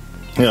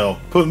 You know,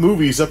 put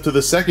movies up to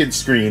the second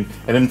screen,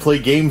 and then play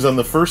games on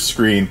the first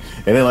screen,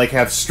 and then like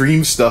have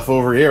stream stuff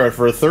over here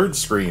for a third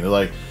screen.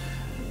 Like,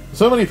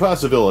 so many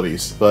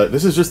possibilities. But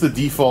this is just the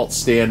default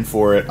stand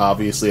for it.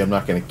 Obviously, I'm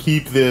not going to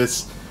keep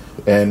this.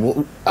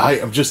 And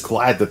I'm just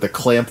glad that the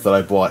clamp that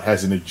I bought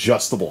has an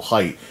adjustable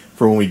height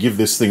for when we give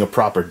this thing a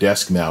proper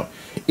desk mount.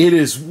 It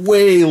is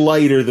way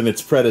lighter than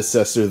its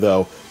predecessor,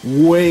 though.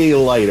 Way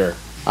lighter.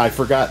 I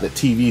forgot that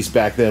TVs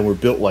back then were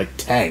built like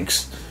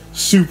tanks.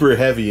 Super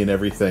heavy and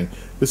everything.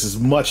 This is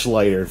much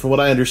lighter. From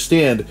what I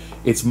understand,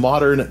 its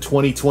modern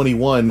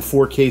 2021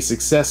 4K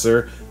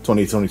successor,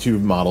 2022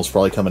 model's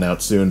probably coming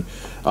out soon,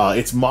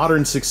 its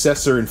modern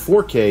successor in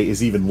 4K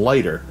is even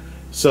lighter.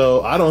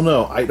 So, I don't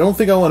know. I don't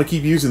think I want to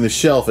keep using the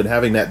shelf and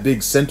having that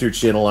big center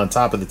channel on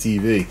top of the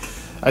TV.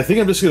 I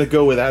think I'm just going to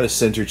go without a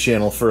center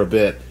channel for a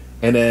bit,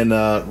 and then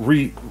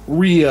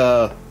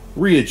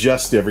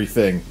readjust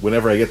everything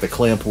whenever I get the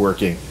clamp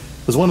working.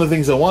 Because one of the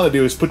things I want to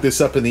do is put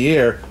this up in the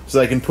air so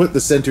I can put the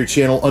center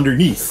channel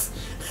underneath.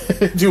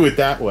 Do it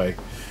that way.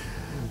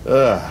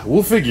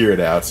 We'll figure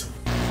it out.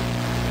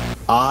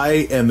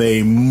 I am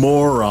a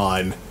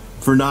moron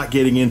for not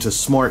getting into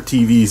smart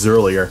TVs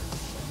earlier.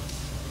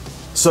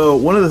 So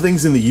one of the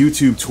things in the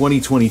YouTube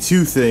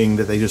 2022 thing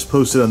that they just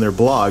posted on their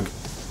blog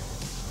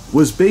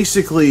was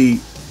basically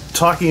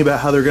talking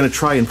about how they're going to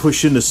try and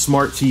push into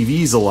smart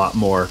TVs a lot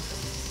more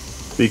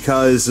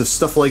because of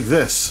stuff like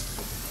this.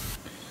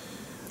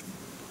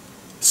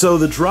 So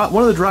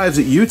one of the drives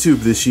at YouTube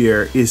this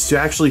year is to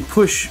actually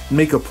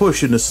make a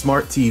push into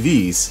smart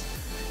TVs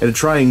and to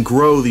try and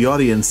grow the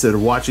audience that are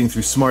watching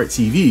through smart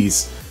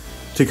TVs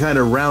to kind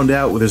of round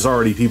out where there's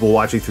already people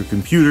watching through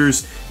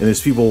computers and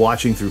there's people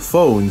watching through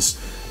phones,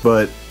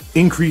 but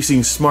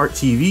increasing smart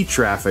TV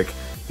traffic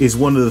is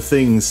one of the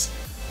things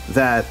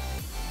that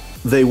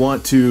they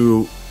want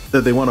to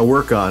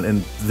work on,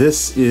 and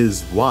this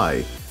is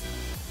why.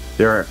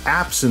 There are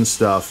apps and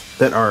stuff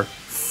that are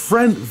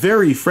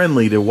very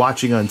friendly to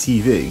watching on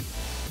TV.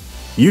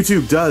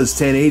 YouTube does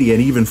 1080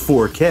 and even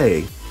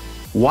 4K.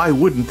 Why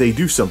wouldn't they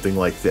do something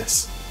like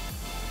this?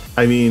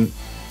 I mean,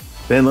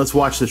 then let's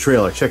watch the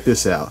trailer. Check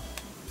this out.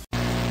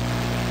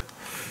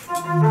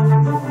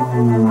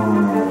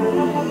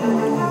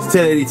 It's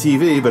 1080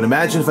 TV, but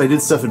imagine if I did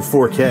stuff in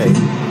 4K.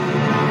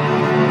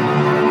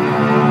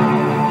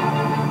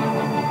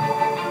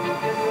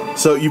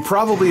 So you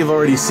probably have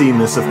already seen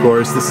this, of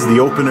course. This is the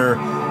opener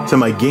to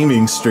my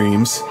gaming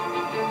streams.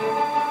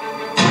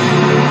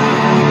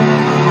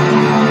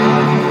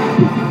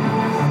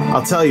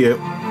 I'll tell you,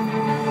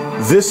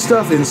 this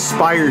stuff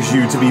inspires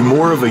you to be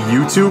more of a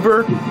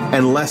YouTuber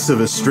and less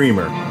of a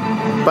streamer.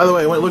 By the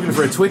way, I went looking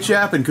for a Twitch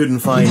app and couldn't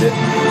find it.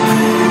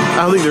 I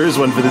don't think there is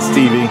one for this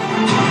TV.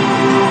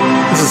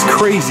 This is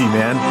crazy,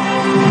 man.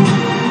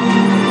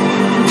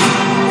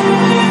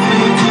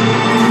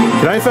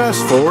 Can I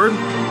fast forward?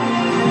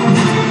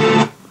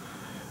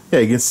 Yeah,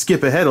 you can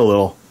skip ahead a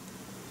little.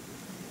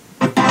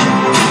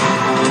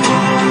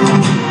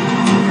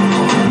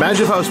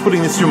 Imagine if I was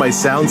putting this through my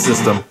sound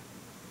system.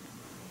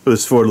 Put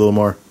this forward a little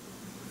more.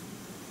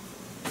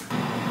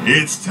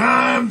 It's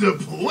time to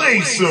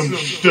play some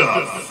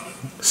stuff.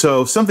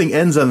 So something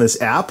ends on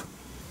this app,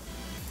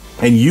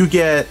 and you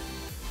get,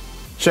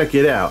 check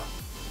it out,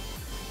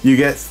 you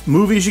get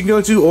movies you can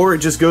go to, or it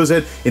just goes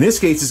ahead. In this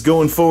case, it's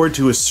going forward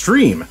to a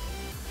stream.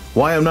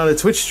 Why I'm not a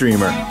Twitch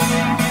streamer.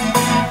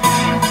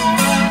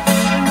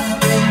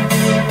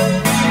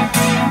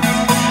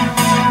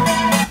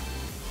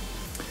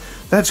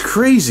 That's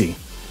crazy.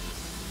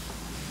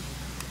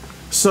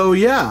 So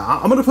yeah,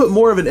 I'm going to put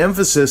more of an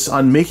emphasis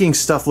on making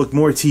stuff look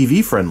more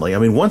TV friendly. I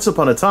mean, once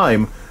upon a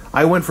time,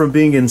 I went from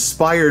being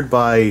inspired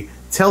by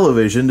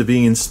television to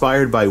being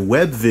inspired by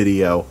web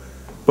video,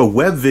 but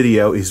web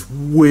video is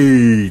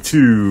way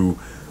too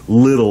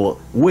little,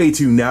 way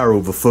too narrow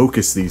of a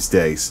focus these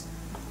days.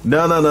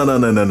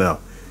 No.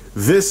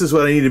 This is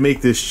what I need to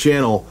make this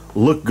channel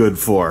look good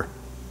for.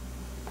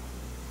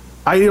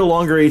 I need a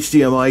longer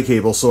HDMI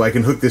cable so I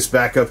can hook this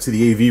back up to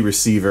the AV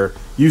receiver,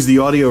 use the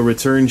audio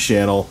return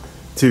channel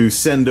to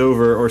send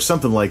over, or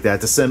something like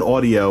that, to send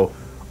audio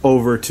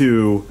over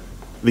to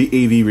the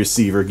AV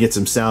receiver, get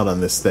some sound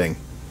on this thing.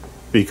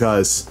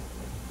 Because,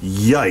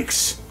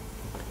 yikes.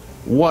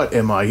 What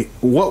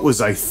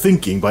was I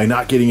thinking by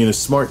not getting into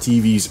smart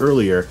TVs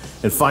earlier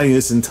and finding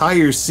this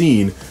entire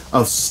scene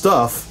of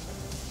stuff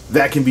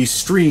that can be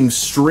streamed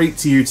straight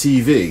to your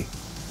TV?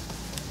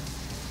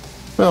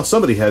 Well,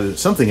 something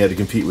had to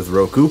compete with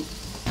Roku.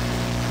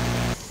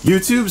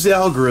 YouTube's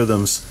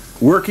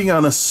algorithms working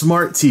on a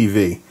smart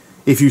TV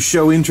if you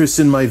show interest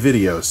in my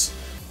videos.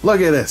 Look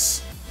at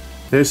this.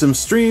 There's some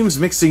streams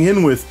mixing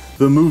in with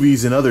the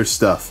movies and other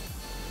stuff.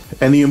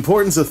 And the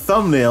importance of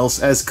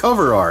thumbnails as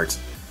cover art.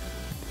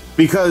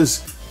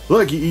 Because,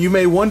 look, you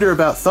may wonder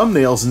about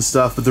thumbnails and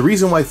stuff, but the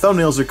reason why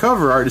thumbnails are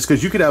cover art is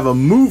because you could have a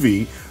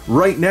movie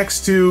right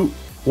next to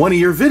one of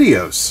your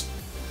videos.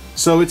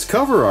 So it's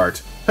cover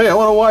art. Hey, I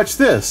want to watch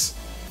this.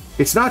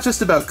 It's not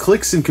just about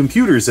clicks and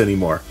computers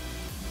anymore.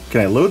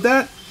 Can I load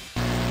that?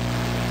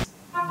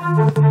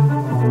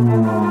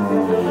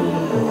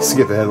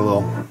 Skip ahead a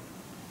little.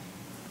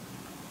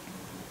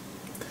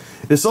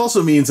 This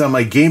also means on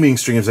my gaming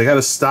streams, I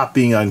gotta stop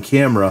being on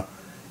camera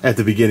at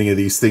the beginning of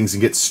these things and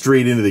get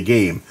straight into the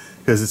game,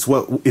 because it's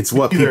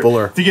what people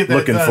are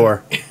looking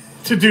for.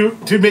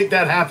 To make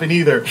that happen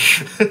either.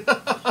 Because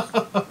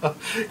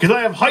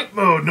I have hype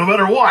mode no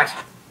matter what.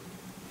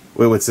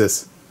 Wait, what's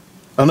this?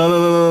 Oh,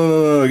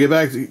 no, get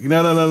back.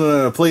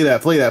 No, play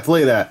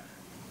that.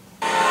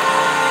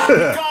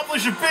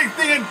 Accomplish a big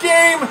thing in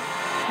game,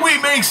 we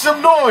make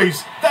some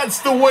noise. That's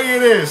the way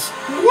it is.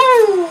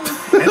 Woo!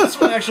 And this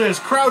one actually has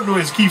crowd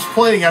noise, keeps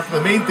playing after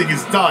the main thing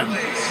is done.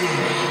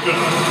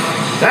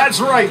 That's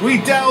right, we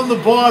downed the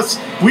boss,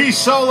 we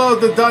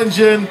soloed the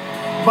dungeon.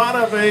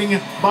 Bada bing,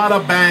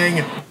 bada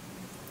bang.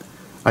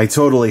 I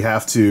totally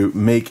have to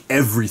make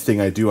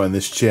everything I do on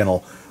this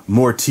channel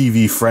more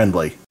TV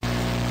friendly.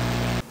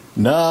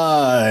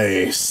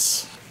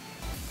 Nice!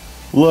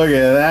 Look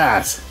at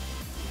that!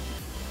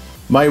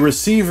 My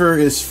receiver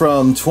is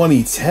from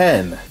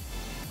 2010.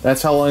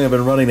 That's how long I've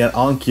been running that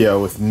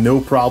Onkyo with no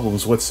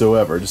problems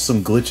whatsoever. Just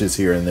some glitches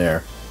here and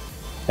there.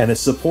 And it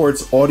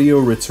supports audio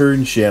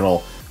return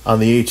channel on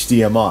the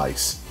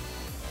HDMIs.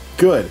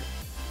 Good.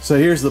 So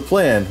here's the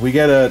plan. We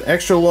get an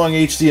extra long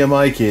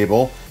HDMI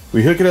cable,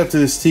 we hook it up to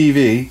this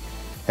TV,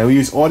 and we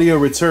use audio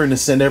return to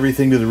send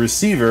everything to the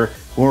receiver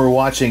when we're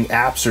watching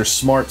apps or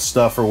smart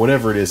stuff or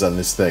whatever it is on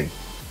this thing.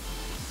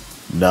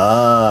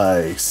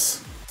 Nice.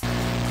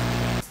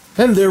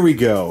 And there we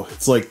go.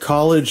 It's like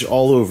college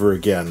all over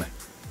again.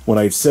 When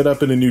I'd set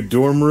up in a new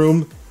dorm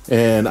room,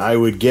 and I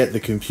would get the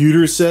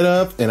computer set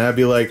up, and I'd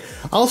be like,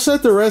 I'll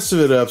set the rest of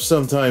it up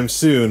sometime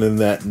soon, and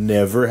that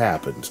never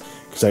happened.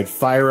 Because I'd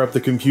fire up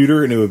the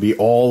computer, and it would be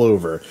all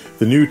over.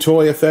 The new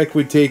toy effect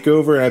would take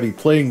over, and I'd be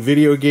playing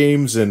video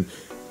games and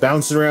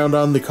bouncing around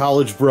on the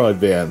college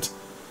broadband.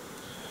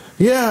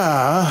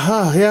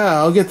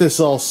 Yeah, I'll get this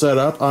all set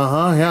up.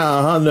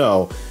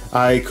 No.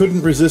 I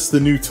couldn't resist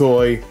the new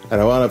toy, and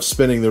I wound up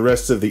spending the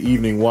rest of the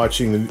evening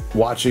watching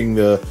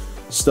the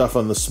stuff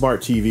on the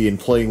smart TV and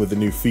playing with the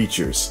new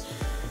features.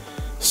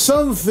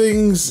 Some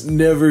things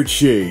never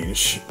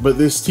change, but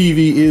this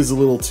TV is a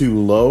little too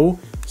low,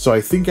 so I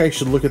think I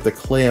should look at the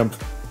clamp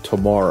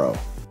tomorrow.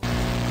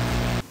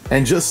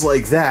 And just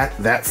like that,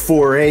 that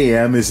 4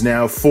 a.m. is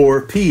now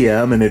 4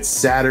 p.m. and it's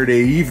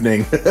Saturday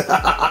evening.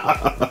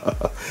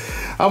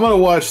 I'm gonna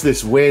watch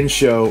this WAN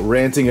show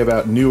ranting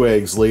about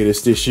Newegg's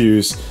latest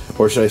issues,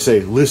 or should I say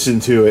listen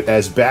to it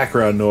as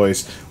background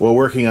noise while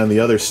working on the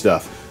other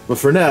stuff. But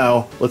for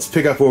now, let's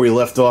pick up where we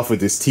left off with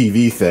this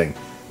TV thing.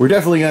 We're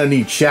definitely gonna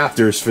need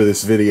chapters for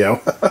this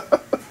video.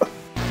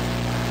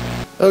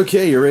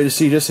 Okay, you ready to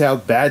see just how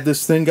bad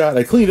this thing got?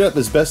 I cleaned it up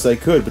as best I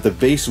could, but the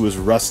base was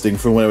rusting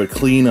from when I would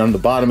clean on the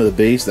bottom of the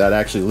base without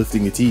actually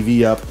lifting the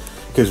TV up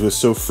because it was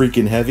so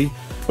freaking heavy.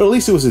 But at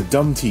least it was a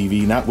dumb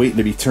TV, not waiting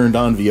to be turned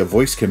on via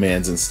voice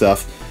commands and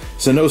stuff.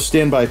 So no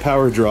standby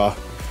power draw.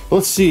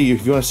 Let's see,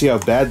 if you want to see how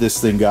bad this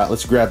thing got,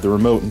 let's grab the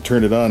remote and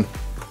turn it on.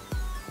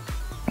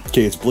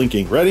 Okay, it's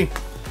blinking. Ready?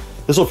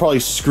 This will probably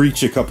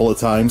screech a couple of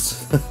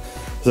times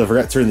because I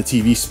forgot to turn the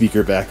TV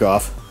speaker back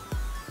off.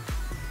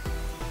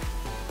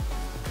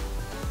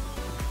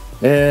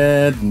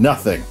 And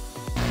nothing.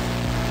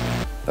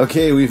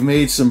 Okay, we've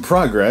made some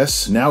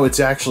progress. Now it's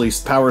actually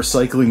power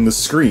cycling the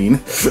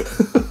screen.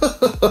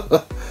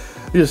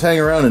 You just hang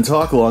around and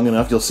talk long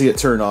enough, you'll see it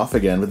turn off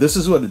again, but this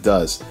is what it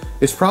does.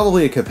 It's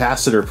probably a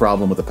capacitor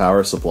problem with the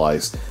power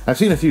supplies. I've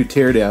seen a few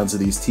teardowns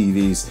of these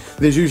TVs.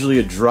 There's usually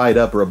a dried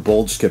up or a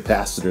bulged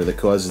capacitor that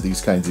causes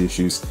these kinds of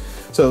issues.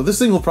 So this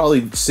thing will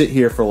probably sit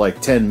here for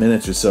like 10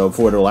 minutes or so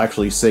before it'll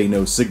actually say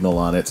no signal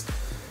on it.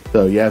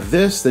 So you have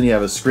this, then you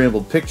have a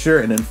scrambled picture,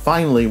 and then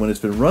finally, when it's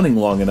been running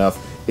long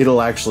enough,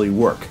 it'll actually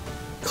work.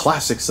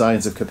 Classic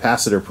signs of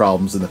capacitor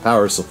problems in the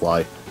power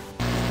supply.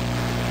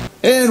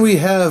 And we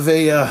have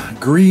a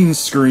green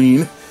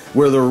screen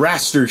where the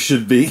raster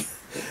should be.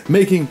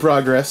 Making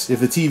progress. If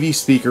the TV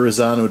speaker is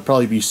on, it would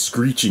probably be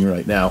screeching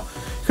right now.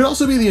 Could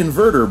also be the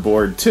inverter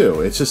board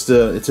too. It's just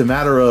it's a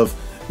matter of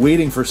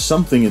waiting for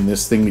something in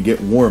this thing to get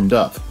warmed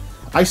up.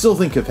 I still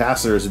think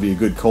capacitors would be a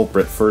good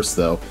culprit first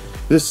though.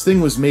 This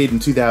thing was made in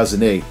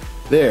 2008.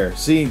 There,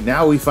 see,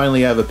 now we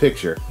finally have a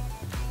picture.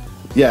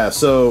 Yeah,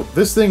 so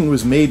this thing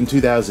was made in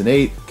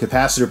 2008,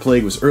 capacitor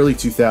plague was early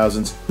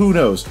 2000s, who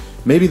knows?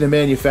 Maybe the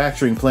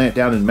manufacturing plant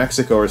down in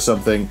Mexico or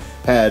something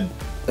had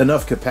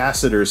enough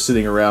capacitors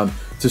sitting around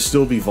to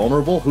still be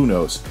vulnerable, who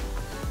knows?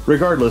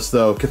 Regardless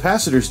though,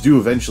 capacitors do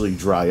eventually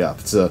dry up.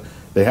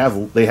 They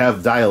have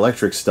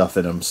dielectric stuff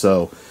in them,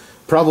 so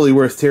probably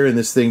worth tearing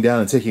this thing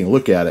down and taking a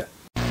look at it.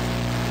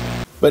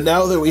 But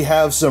now that we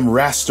have some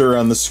raster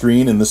on the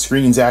screen and the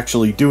screen's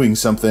actually doing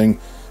something,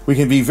 we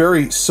can be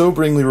very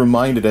soberingly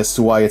reminded as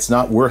to why it's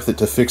not worth it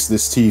to fix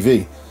this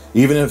TV.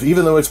 Even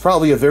though it's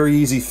probably a very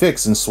easy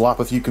fix and swap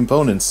a few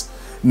components.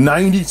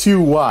 92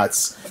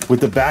 watts with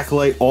the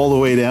backlight all the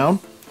way down.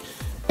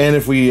 And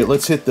if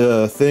let's hit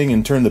the thing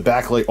and turn the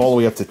backlight all the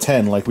way up to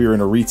 10 like we were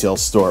in a retail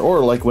store,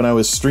 or like when I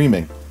was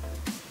streaming.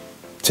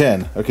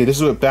 10. Okay, this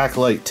is what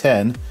backlight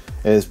 10,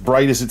 as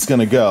bright as it's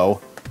gonna go.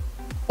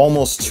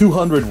 Almost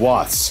 200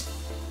 watts.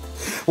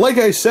 Like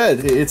I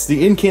said, it's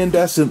the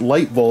incandescent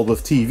light bulb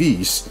of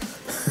TVs.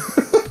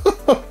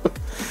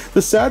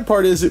 The sad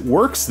part is it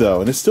works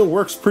though, and it still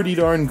works pretty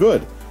darn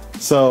good.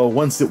 So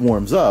once it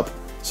warms up,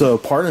 so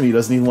part of me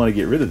doesn't even want to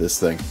get rid of this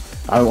thing.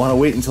 I want to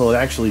wait until it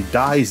actually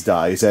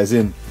dies, as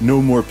in no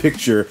more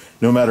picture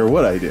no matter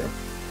what I do.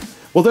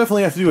 We'll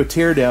definitely have to do a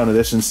teardown of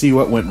this and see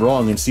what went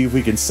wrong and see if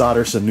we can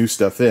solder some new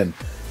stuff in.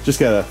 Just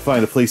gotta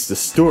find a place to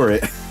store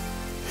it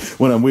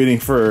when I'm waiting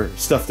for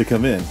stuff to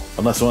come in.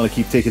 Unless I want to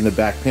keep taking the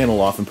back panel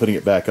off and putting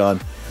it back on.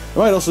 It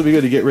might also be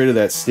good to get rid of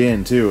that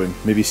stand too, and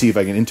maybe see if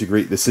I can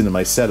integrate this into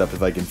my setup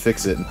if I can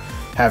fix it and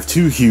have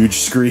two huge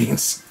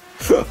screens.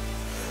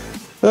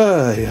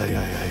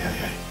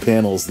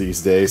 Panels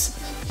these days.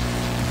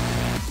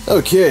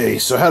 Okay,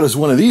 so how does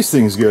one of these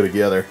things go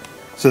together?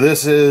 So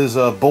this is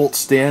a bolt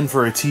stand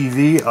for a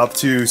TV up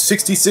to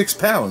 66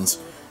 pounds.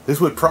 This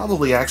would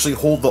probably actually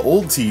hold the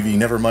old TV,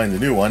 never mind the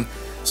new one.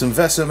 Some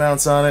VESA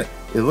mounts on it.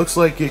 It looks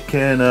like it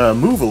can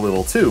move a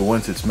little too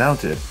once it's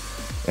mounted.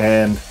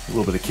 And a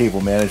little bit of cable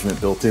management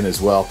built in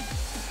as well.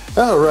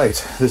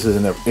 Alright, this is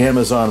an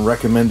Amazon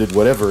recommended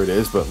whatever it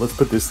is, but let's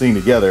put this thing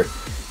together.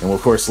 And we'll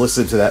of course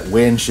listen to that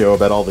WAN show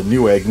about all the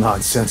Newegg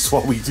nonsense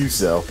while we do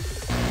so.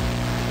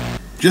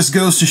 Just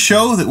goes to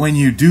show that when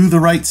you do the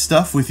right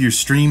stuff with your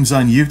streams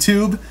on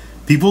YouTube,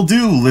 people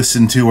do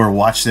listen to or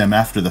watch them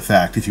after the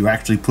fact if you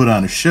actually put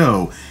on a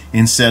show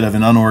instead of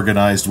an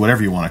unorganized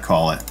whatever you want to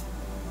call it.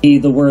 Be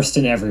the worst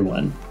in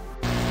everyone.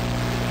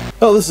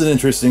 Oh, this is an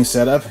interesting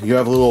setup. You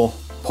have a little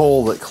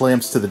pole that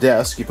clamps to the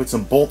desk, you put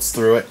some bolts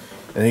through it,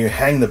 and then you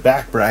hang the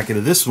back bracket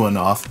of this one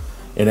off,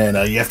 and then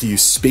you have to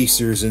use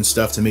spacers and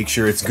stuff to make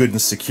sure it's good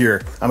and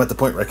secure. I'm at the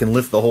point where I can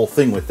lift the whole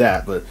thing with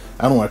that, but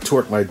I don't want to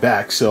torque my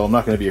back, so I'm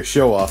not going to be a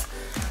show-off.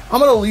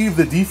 I'm going to leave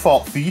the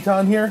default feet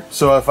on here,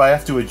 so if I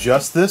have to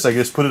adjust this, I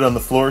just put it on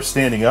the floor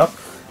standing up.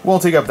 It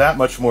won't take up that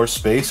much more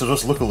space, it'll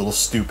just look a little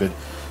stupid.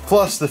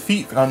 Plus, the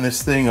feet on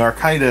this thing are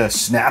kind of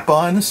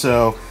snap-on,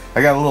 so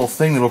I got a little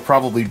thing that'll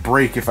probably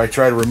break if I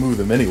try to remove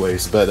them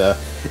anyways, but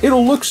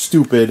it'll look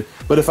stupid.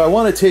 But if I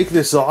want to take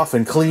this off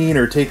and clean,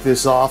 or take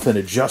this off and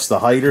adjust the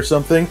height or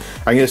something,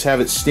 I can just have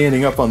it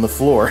standing up on the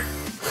floor.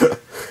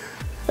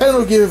 And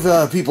it'll give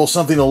people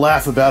something to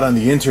laugh about on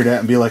the internet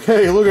and be like,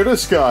 hey, look at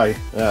this guy.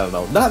 I don't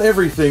know, not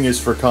everything is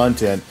for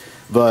content,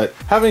 but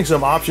having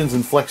some options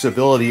and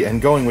flexibility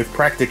and going with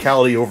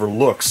practicality over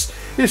looks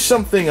is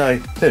something I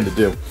tend to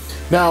do.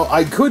 Now,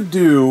 I could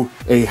do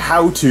a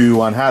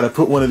how-to on how to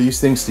put one of these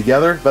things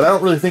together, but I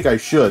don't really think I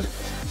should.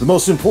 The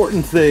most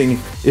important thing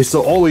is to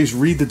always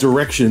read the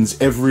directions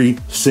every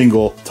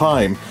single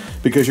time,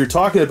 because you're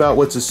talking about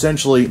what's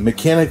essentially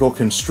mechanical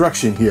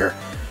construction here.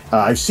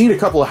 I've seen a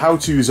couple of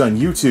how-tos on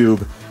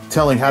YouTube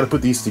telling how to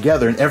put these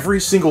together, and every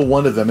single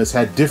one of them has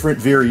had different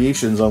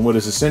variations on what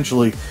is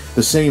essentially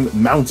the same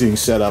mounting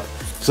setup.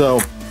 So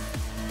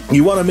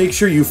you want to make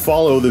sure you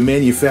follow the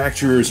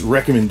manufacturer's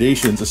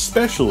recommendations,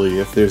 especially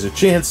if there's a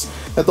chance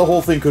that the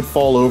whole thing could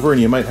fall over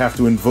and you might have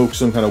to invoke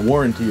some kind of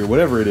warranty or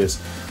whatever it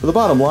is. But the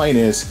bottom line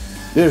is,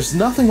 there's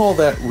nothing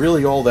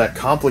really all that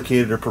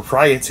complicated or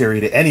proprietary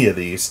to any of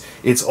these.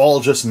 It's all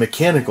just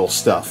mechanical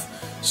stuff.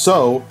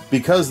 So,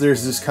 because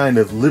there's this kind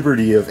of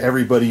liberty of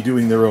everybody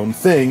doing their own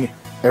thing,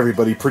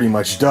 everybody pretty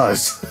much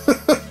does.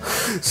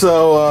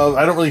 So,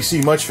 I don't really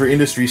see much for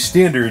industry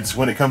standards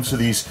when it comes to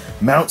these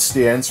mount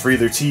stands for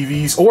either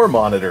TVs or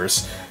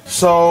monitors.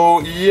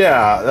 So,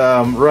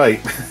 yeah, right.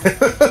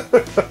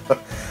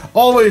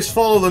 Always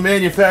follow the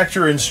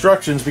manufacturer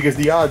instructions, because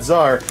the odds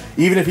are,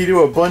 even if you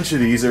do a bunch of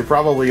these, they're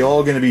probably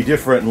all going to be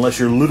different unless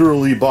you're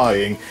literally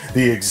buying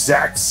the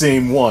exact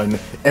same one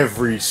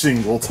every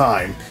single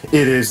time.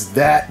 It is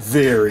that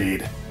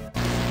varied.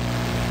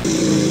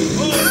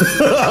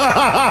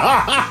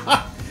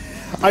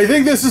 I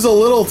think this is a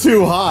little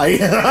too high.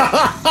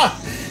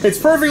 It's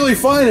perfectly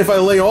fine if I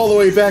lay all the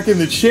way back in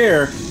the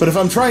chair, but if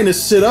I'm trying to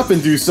sit up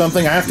and do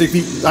something, I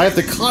have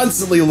to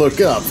constantly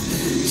look up.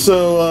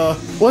 So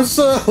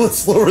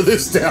let's lower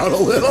this down a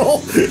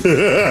little.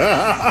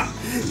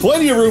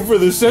 Plenty of room for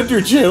the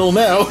center channel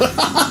now.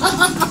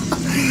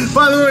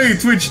 By the way,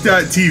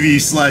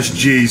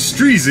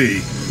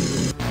 twitch.tv/JayStreezy.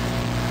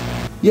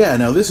 Yeah,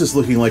 now this is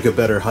looking like a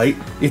better height.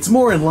 It's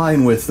more in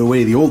line with the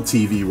way the old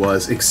TV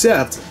was,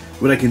 except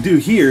what I can do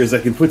here is I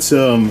can put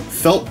some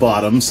felt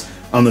bottoms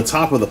on the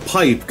top of the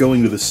pipe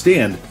going to the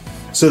stand,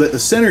 so that the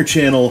center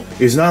channel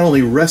is not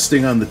only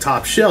resting on the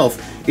top shelf,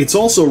 it's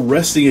also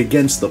resting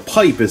against the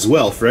pipe as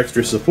well for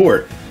extra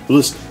support.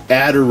 We'll just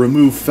add or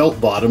remove felt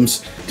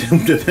bottoms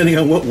depending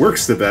on what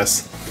works the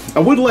best. I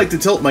would like to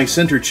tilt my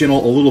center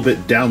channel a little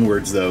bit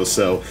downwards though,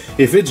 so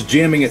if it's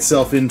jamming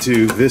itself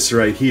into this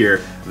right here,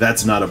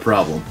 that's not a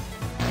problem.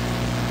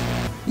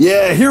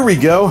 Yeah, here we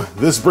go.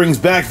 This brings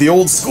back the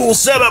old school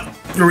setup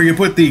where we can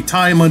put the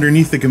time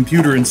underneath the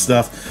computer and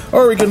stuff,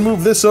 or we can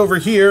move this over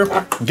here,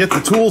 get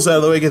the tools out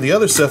of the way, get the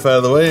other stuff out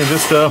of the way, and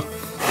just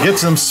get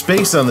some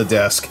space on the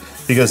desk,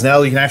 because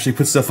now you can actually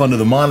put stuff under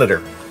the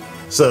monitor.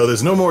 So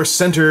there's no more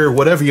center,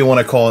 whatever you want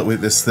to call it, with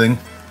this thing.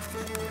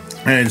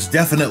 And it's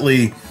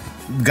definitely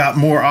got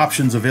more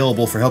options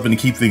available for helping to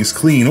keep things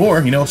clean,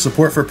 or, you know,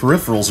 support for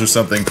peripherals or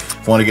something.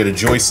 If I want to get a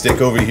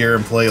joystick over here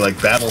and play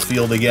like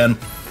Battlefield again,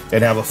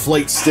 and have a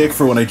flight stick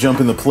for when I jump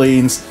in the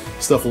planes,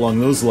 stuff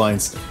along those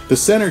lines. The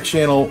center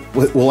channel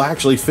will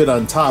actually fit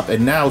on top,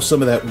 and now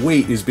some of that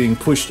weight is being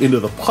pushed into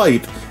the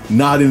pipe,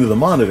 not into the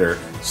monitor.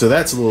 So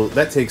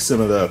that takes some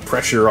of the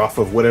pressure off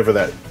of whatever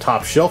that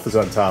top shelf is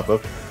on top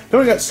of. Then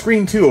we got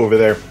screen 2 over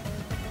there.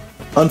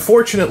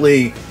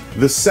 Unfortunately,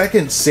 the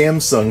second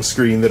Samsung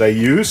screen that I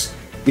use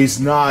is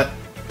not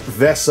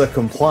VESA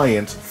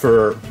compliant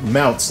for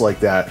mounts like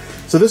that.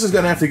 So this is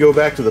going to have to go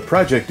back to the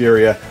project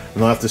area,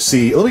 and I'll have to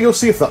see. Let me go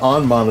see if the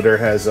on monitor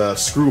has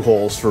screw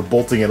holes for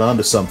bolting it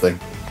onto something.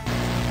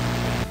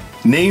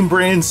 Name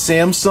brand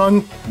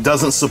Samsung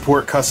doesn't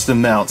support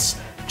custom mounts.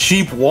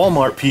 Cheap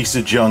Walmart piece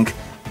of junk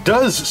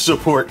does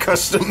support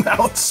custom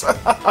mounts.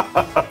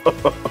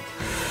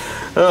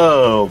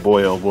 Oh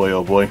boy, oh boy,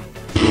 oh boy.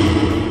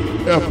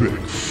 Epic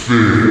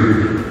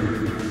fail.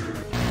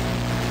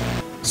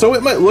 So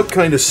it might look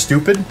kind of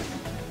stupid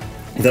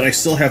that I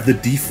still have the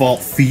default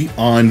feet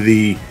on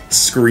the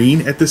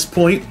screen at this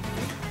point,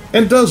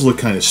 and it does look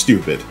kind of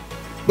stupid.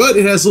 But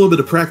it has a little bit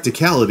of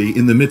practicality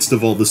in the midst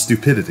of all the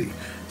stupidity.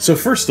 So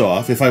first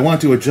off, if I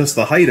want to adjust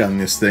the height on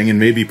this thing and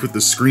maybe put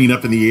the screen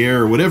up in the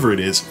air or whatever it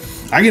is,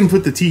 I can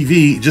put the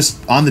TV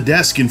just on the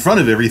desk in front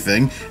of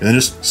everything and then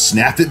just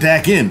snap it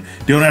back in.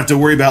 Don't have to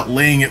worry about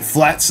laying it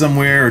flat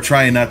somewhere or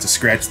trying not to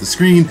scratch the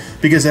screen,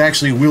 because it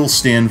actually will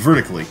stand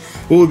vertically.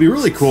 What would be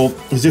really cool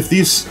is if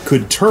these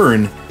could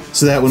turn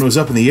so that when it was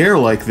up in the air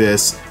like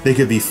this, they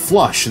could be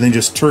flush and then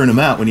just turn them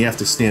out when you have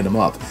to stand them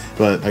up.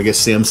 But I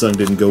guess Samsung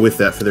didn't go with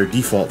that for their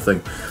default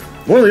thing.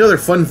 One of the other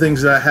fun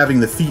things about having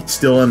the feet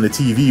still on the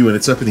TV when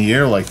it's up in the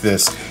air like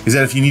this is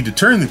that if you need to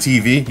turn the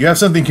TV, you have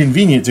something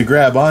convenient to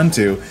grab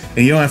onto,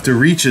 and you don't have to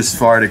reach as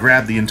far to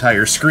grab the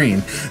entire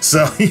screen.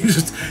 So you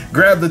just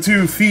grab the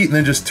 2 feet and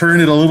then just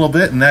turn it a little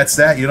bit, and that's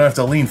that. You don't have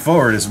to lean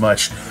forward as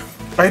much.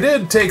 I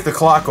did take the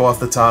clock off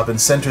the top and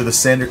center the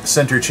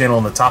center channel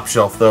on the top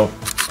shelf, though,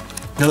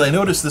 because I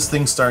noticed this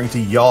thing starting to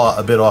yaw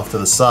a bit off to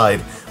the side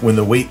when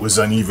the weight was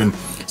uneven.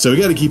 So we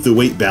got to keep the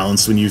weight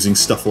balanced when using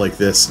stuff like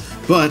this.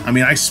 But, I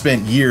mean, I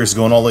spent years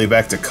going all the way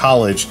back to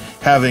college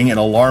having an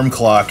alarm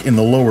clock in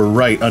the lower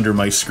right under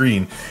my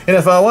screen. And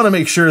if I want to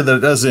make sure that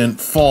it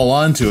doesn't fall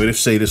onto it, if,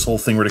 say, this whole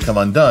thing were to come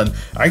undone,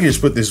 I can just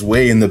put this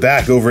way in the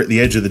back over at the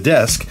edge of the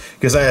desk,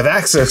 because I have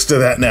access to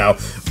that now.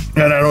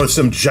 And I don't have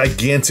some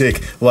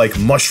gigantic, like,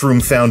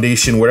 mushroom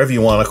foundation, whatever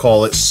you want to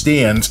call it,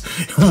 stand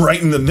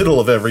right in the middle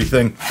of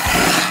everything.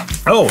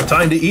 Oh,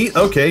 time to eat?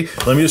 Okay,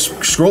 let me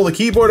just scroll the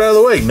keyboard out of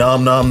the way.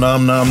 Nom nom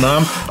nom nom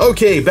nom.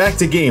 Okay, back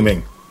to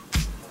gaming.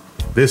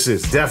 This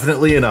is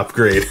definitely an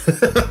upgrade.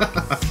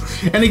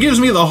 And it gives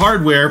me the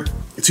hardware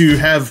to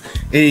have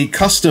a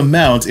custom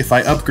mount if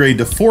I upgrade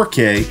to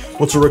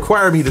 4K, which will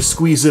require me to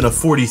squeeze in a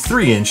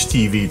 43-inch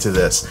TV to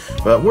this.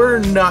 But we're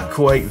not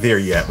quite there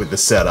yet with the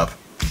setup.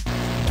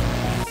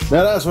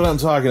 Now that's what I'm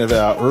talking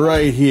about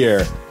right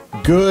here.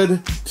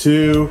 Good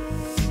to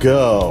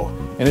go.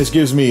 And this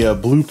gives me a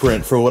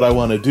blueprint for what I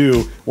want to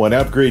do when I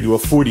upgrade to a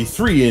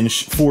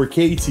 43-inch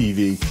 4K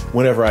TV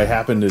whenever I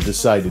happen to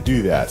decide to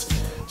do that.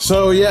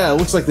 So yeah, it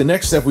looks like the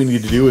next step we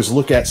need to do is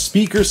look at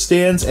speaker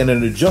stands and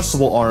an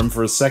adjustable arm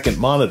for a second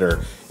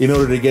monitor in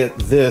order to get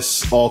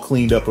this all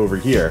cleaned up over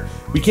here.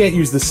 We can't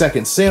use the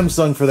second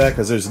Samsung for that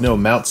because there's no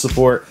mount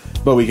support,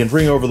 but we can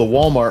bring over the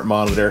Walmart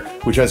monitor,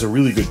 which has a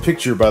really good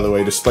picture, by the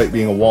way, despite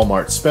being a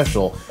Walmart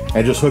special,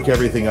 and just hook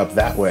everything up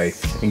that way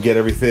and get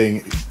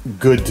everything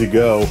good to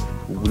go.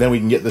 Then we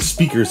can get the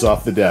speakers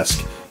off the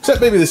desk. Except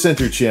maybe the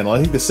center channel. I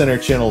think the center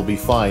channel will be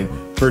fine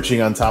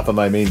perching on top of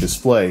my main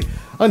display.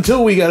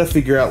 Until we gotta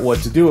figure out what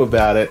to do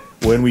about it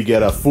when we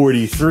get a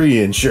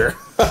 43-incher.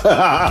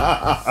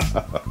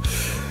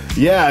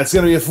 Yeah, it's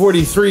gonna be a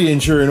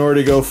 43-incher in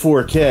order to go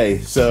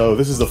 4K. So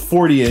this is the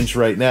 40-inch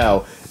right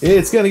now.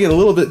 It's gonna get a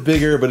little bit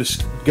bigger, but it's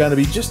gonna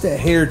be just a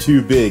hair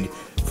too big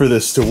for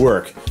this to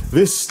work.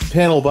 This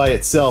panel by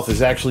itself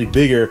is actually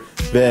bigger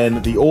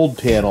than the old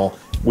panel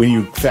when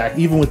you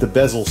even with the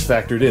bezels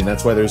factored in.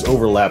 That's why there's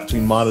overlap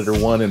between monitor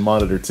 1 and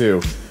monitor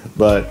 2.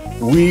 But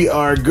we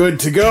are good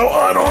to go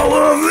on all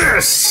of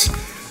this!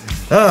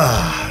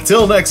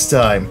 Till next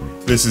time,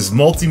 this is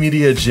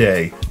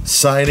MultimediaJay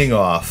signing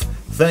off.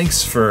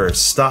 Thanks for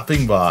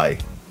stopping by.